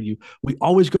start for you? We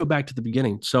always go back to the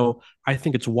beginning. So I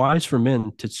think it's wise for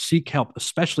men to seek help,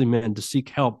 especially men to seek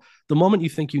help the moment you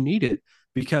think you need it,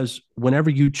 because whenever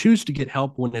you choose to get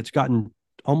help, when it's gotten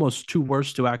almost too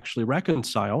worse to actually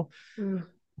reconcile,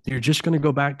 you're just going to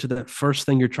go back to that first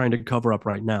thing you're trying to cover up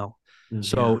right now.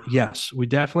 So yes, we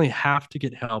definitely have to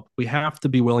get help. We have to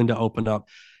be willing to open up.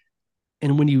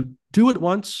 And when you do it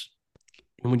once,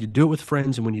 and when you do it with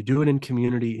friends, and when you do it in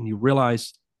community, and you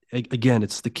realize, again,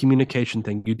 it's the communication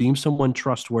thing. You deem someone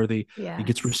trustworthy, it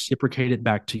gets reciprocated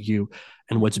back to you.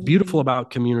 And what's beautiful about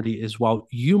community is, while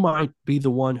you might be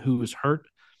the one who is hurt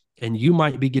and you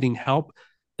might be getting help,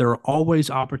 there are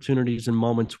always opportunities and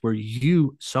moments where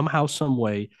you somehow, some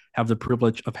way, have the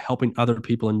privilege of helping other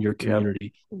people in your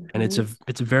community. And it's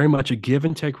very much a give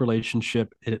and take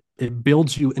relationship. It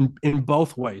builds you in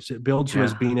both ways. It builds you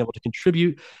as being able to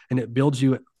contribute, and it builds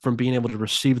you from being able to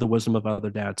receive the wisdom of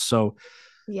other dads. So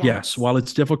yes, while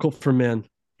it's difficult for men,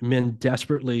 men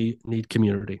desperately need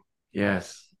community.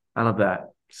 Yes. I love that.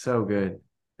 So good.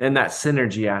 And that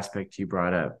synergy aspect you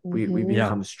brought up, we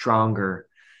become stronger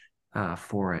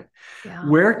for it.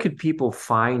 Where could people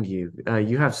find you?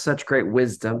 You have such great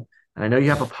wisdom, and I know you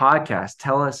have a podcast.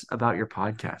 Tell us about your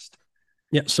podcast.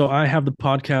 Yeah, so I have the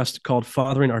podcast called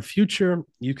Fathering Our Future.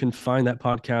 You can find that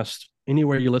podcast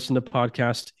anywhere you listen to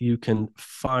podcasts. You can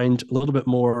find a little bit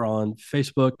more on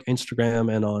Facebook,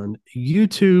 Instagram, and on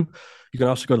YouTube. You can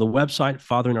also go to the website,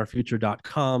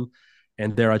 fatheringourfuture.com.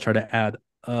 And there I try to add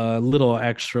a little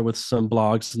extra with some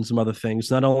blogs and some other things,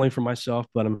 not only for myself,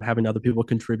 but I'm having other people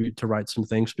contribute to write some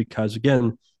things, because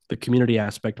again, the community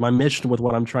aspect, my mission with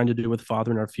what I'm trying to do with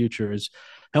Fathering Our Future is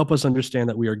help us understand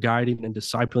that we are guiding and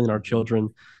discipling our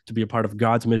children to be a part of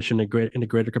God's mission in a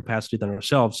greater capacity than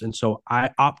ourselves. And so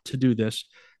I opt to do this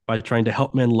by trying to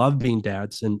help men love being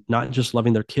dads, and not just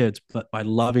loving their kids, but by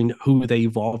loving who they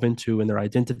evolve into and their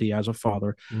identity as a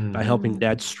father, by helping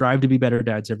dads strive to be better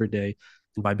dads every day,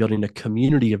 and by building a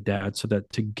community of dads so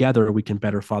that together we can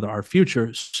better father our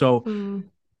future. So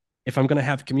if I'm going to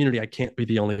have community, I can't be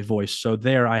the only voice. So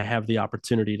there I have the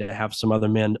opportunity to have some other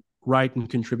men write and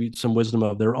contribute some wisdom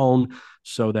of their own,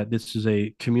 so that this is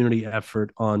a community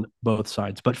effort on both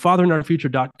sides. But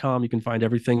fatheringourfuture.com, you can find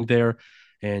everything there,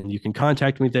 and you can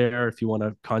contact me there. If you want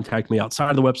to contact me outside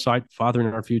of the website,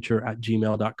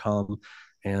 fatheringourfuture@gmail.com.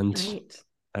 And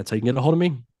that's how you can get a hold of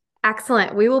me.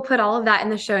 Excellent. We will put all of that in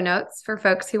the show notes for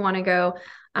folks who want to go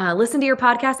listen to your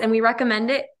podcast, and we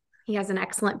recommend it. He has an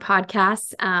excellent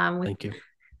podcast. Thank you.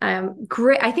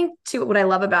 Great. I think too, what I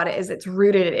love about it is it's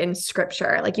rooted in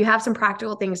scripture. Like, you have some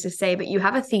practical things to say, but you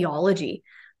have a theology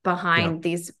behind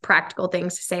these practical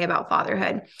things to say about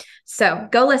fatherhood. So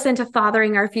go listen to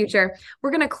Fathering Our Future. We're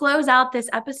going to close out this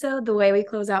episode the way we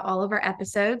close out all of our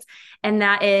episodes. And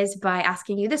that is by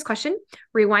asking you this question.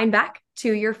 Rewind back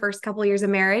to your first couple years of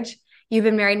marriage. You've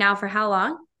been married now for how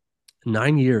long?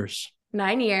 9 years.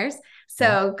 9 years.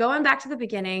 So going back to the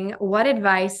beginning, what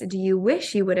advice do you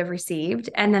wish you would have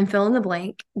received? And then fill in the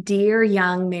blank, dear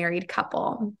young married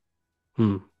couple.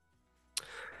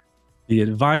 The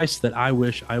advice that I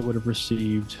wish I would have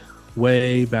received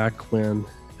way back when,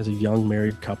 as a young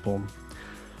married couple,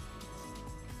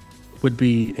 would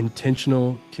be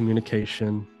intentional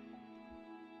communication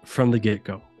from the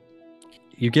get-go.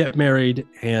 You get married,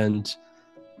 and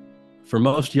for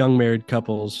most young married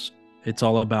couples, it's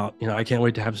all about, I can't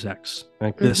wait to have sex.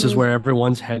 Like, this is where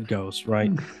everyone's head goes,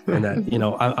 right? And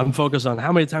that, I'm focused on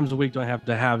how many times a week do I have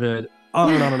to have it,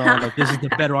 on and on and on. Like, this is the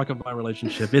bedrock of my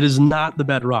relationship. It is not the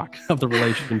bedrock of the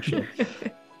relationship.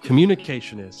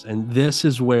 Communication is. And this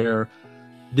is where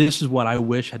this is what I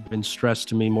wish had been stressed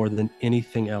to me more than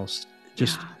anything else.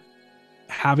 Just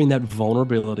having that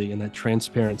vulnerability and that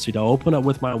transparency to open up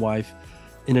with my wife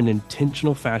in an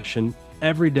intentional fashion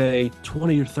every day,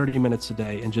 20 or 30 minutes a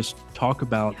day, and just talk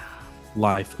about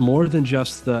life more than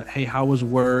just the, hey, how was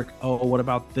work? Oh, what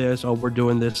about this? Oh, we're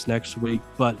doing this next week.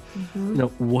 But,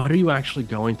 what are you actually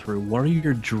going through? What are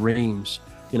your dreams?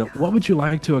 What would you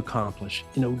like to accomplish?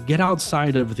 Get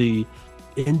outside of the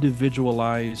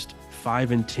individualized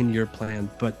 5 and 10 year plan,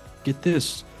 but get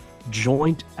this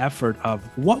joint effort of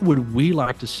what would we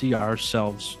like to see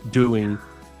ourselves doing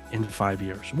in 5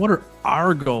 years? What are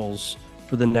our goals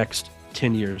for the next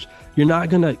 10 years? You're not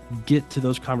going to get to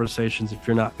those conversations if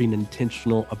you're not being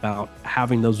intentional about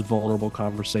having those vulnerable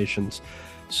conversations.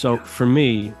 So for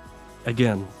me,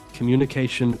 again,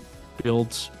 communication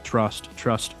builds trust.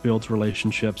 Trust builds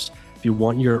relationships. If you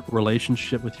want your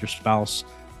relationship with your spouse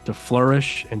to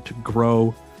flourish and to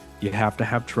grow, you have to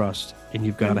have trust, and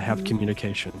you've got to have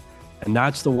communication. And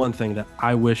that's the one thing that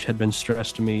I wish had been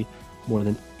stressed to me more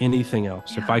than anything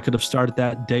else. If I could have started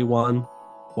that day one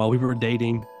while we were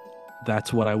dating,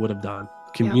 that's what I would have done.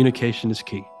 Communication is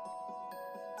key.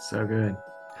 So good.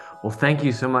 Well, thank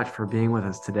you so much for being with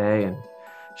us today and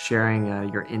sharing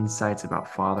your insights about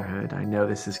fatherhood. I know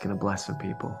this is going to bless some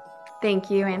people.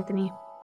 Thank you, Anthony.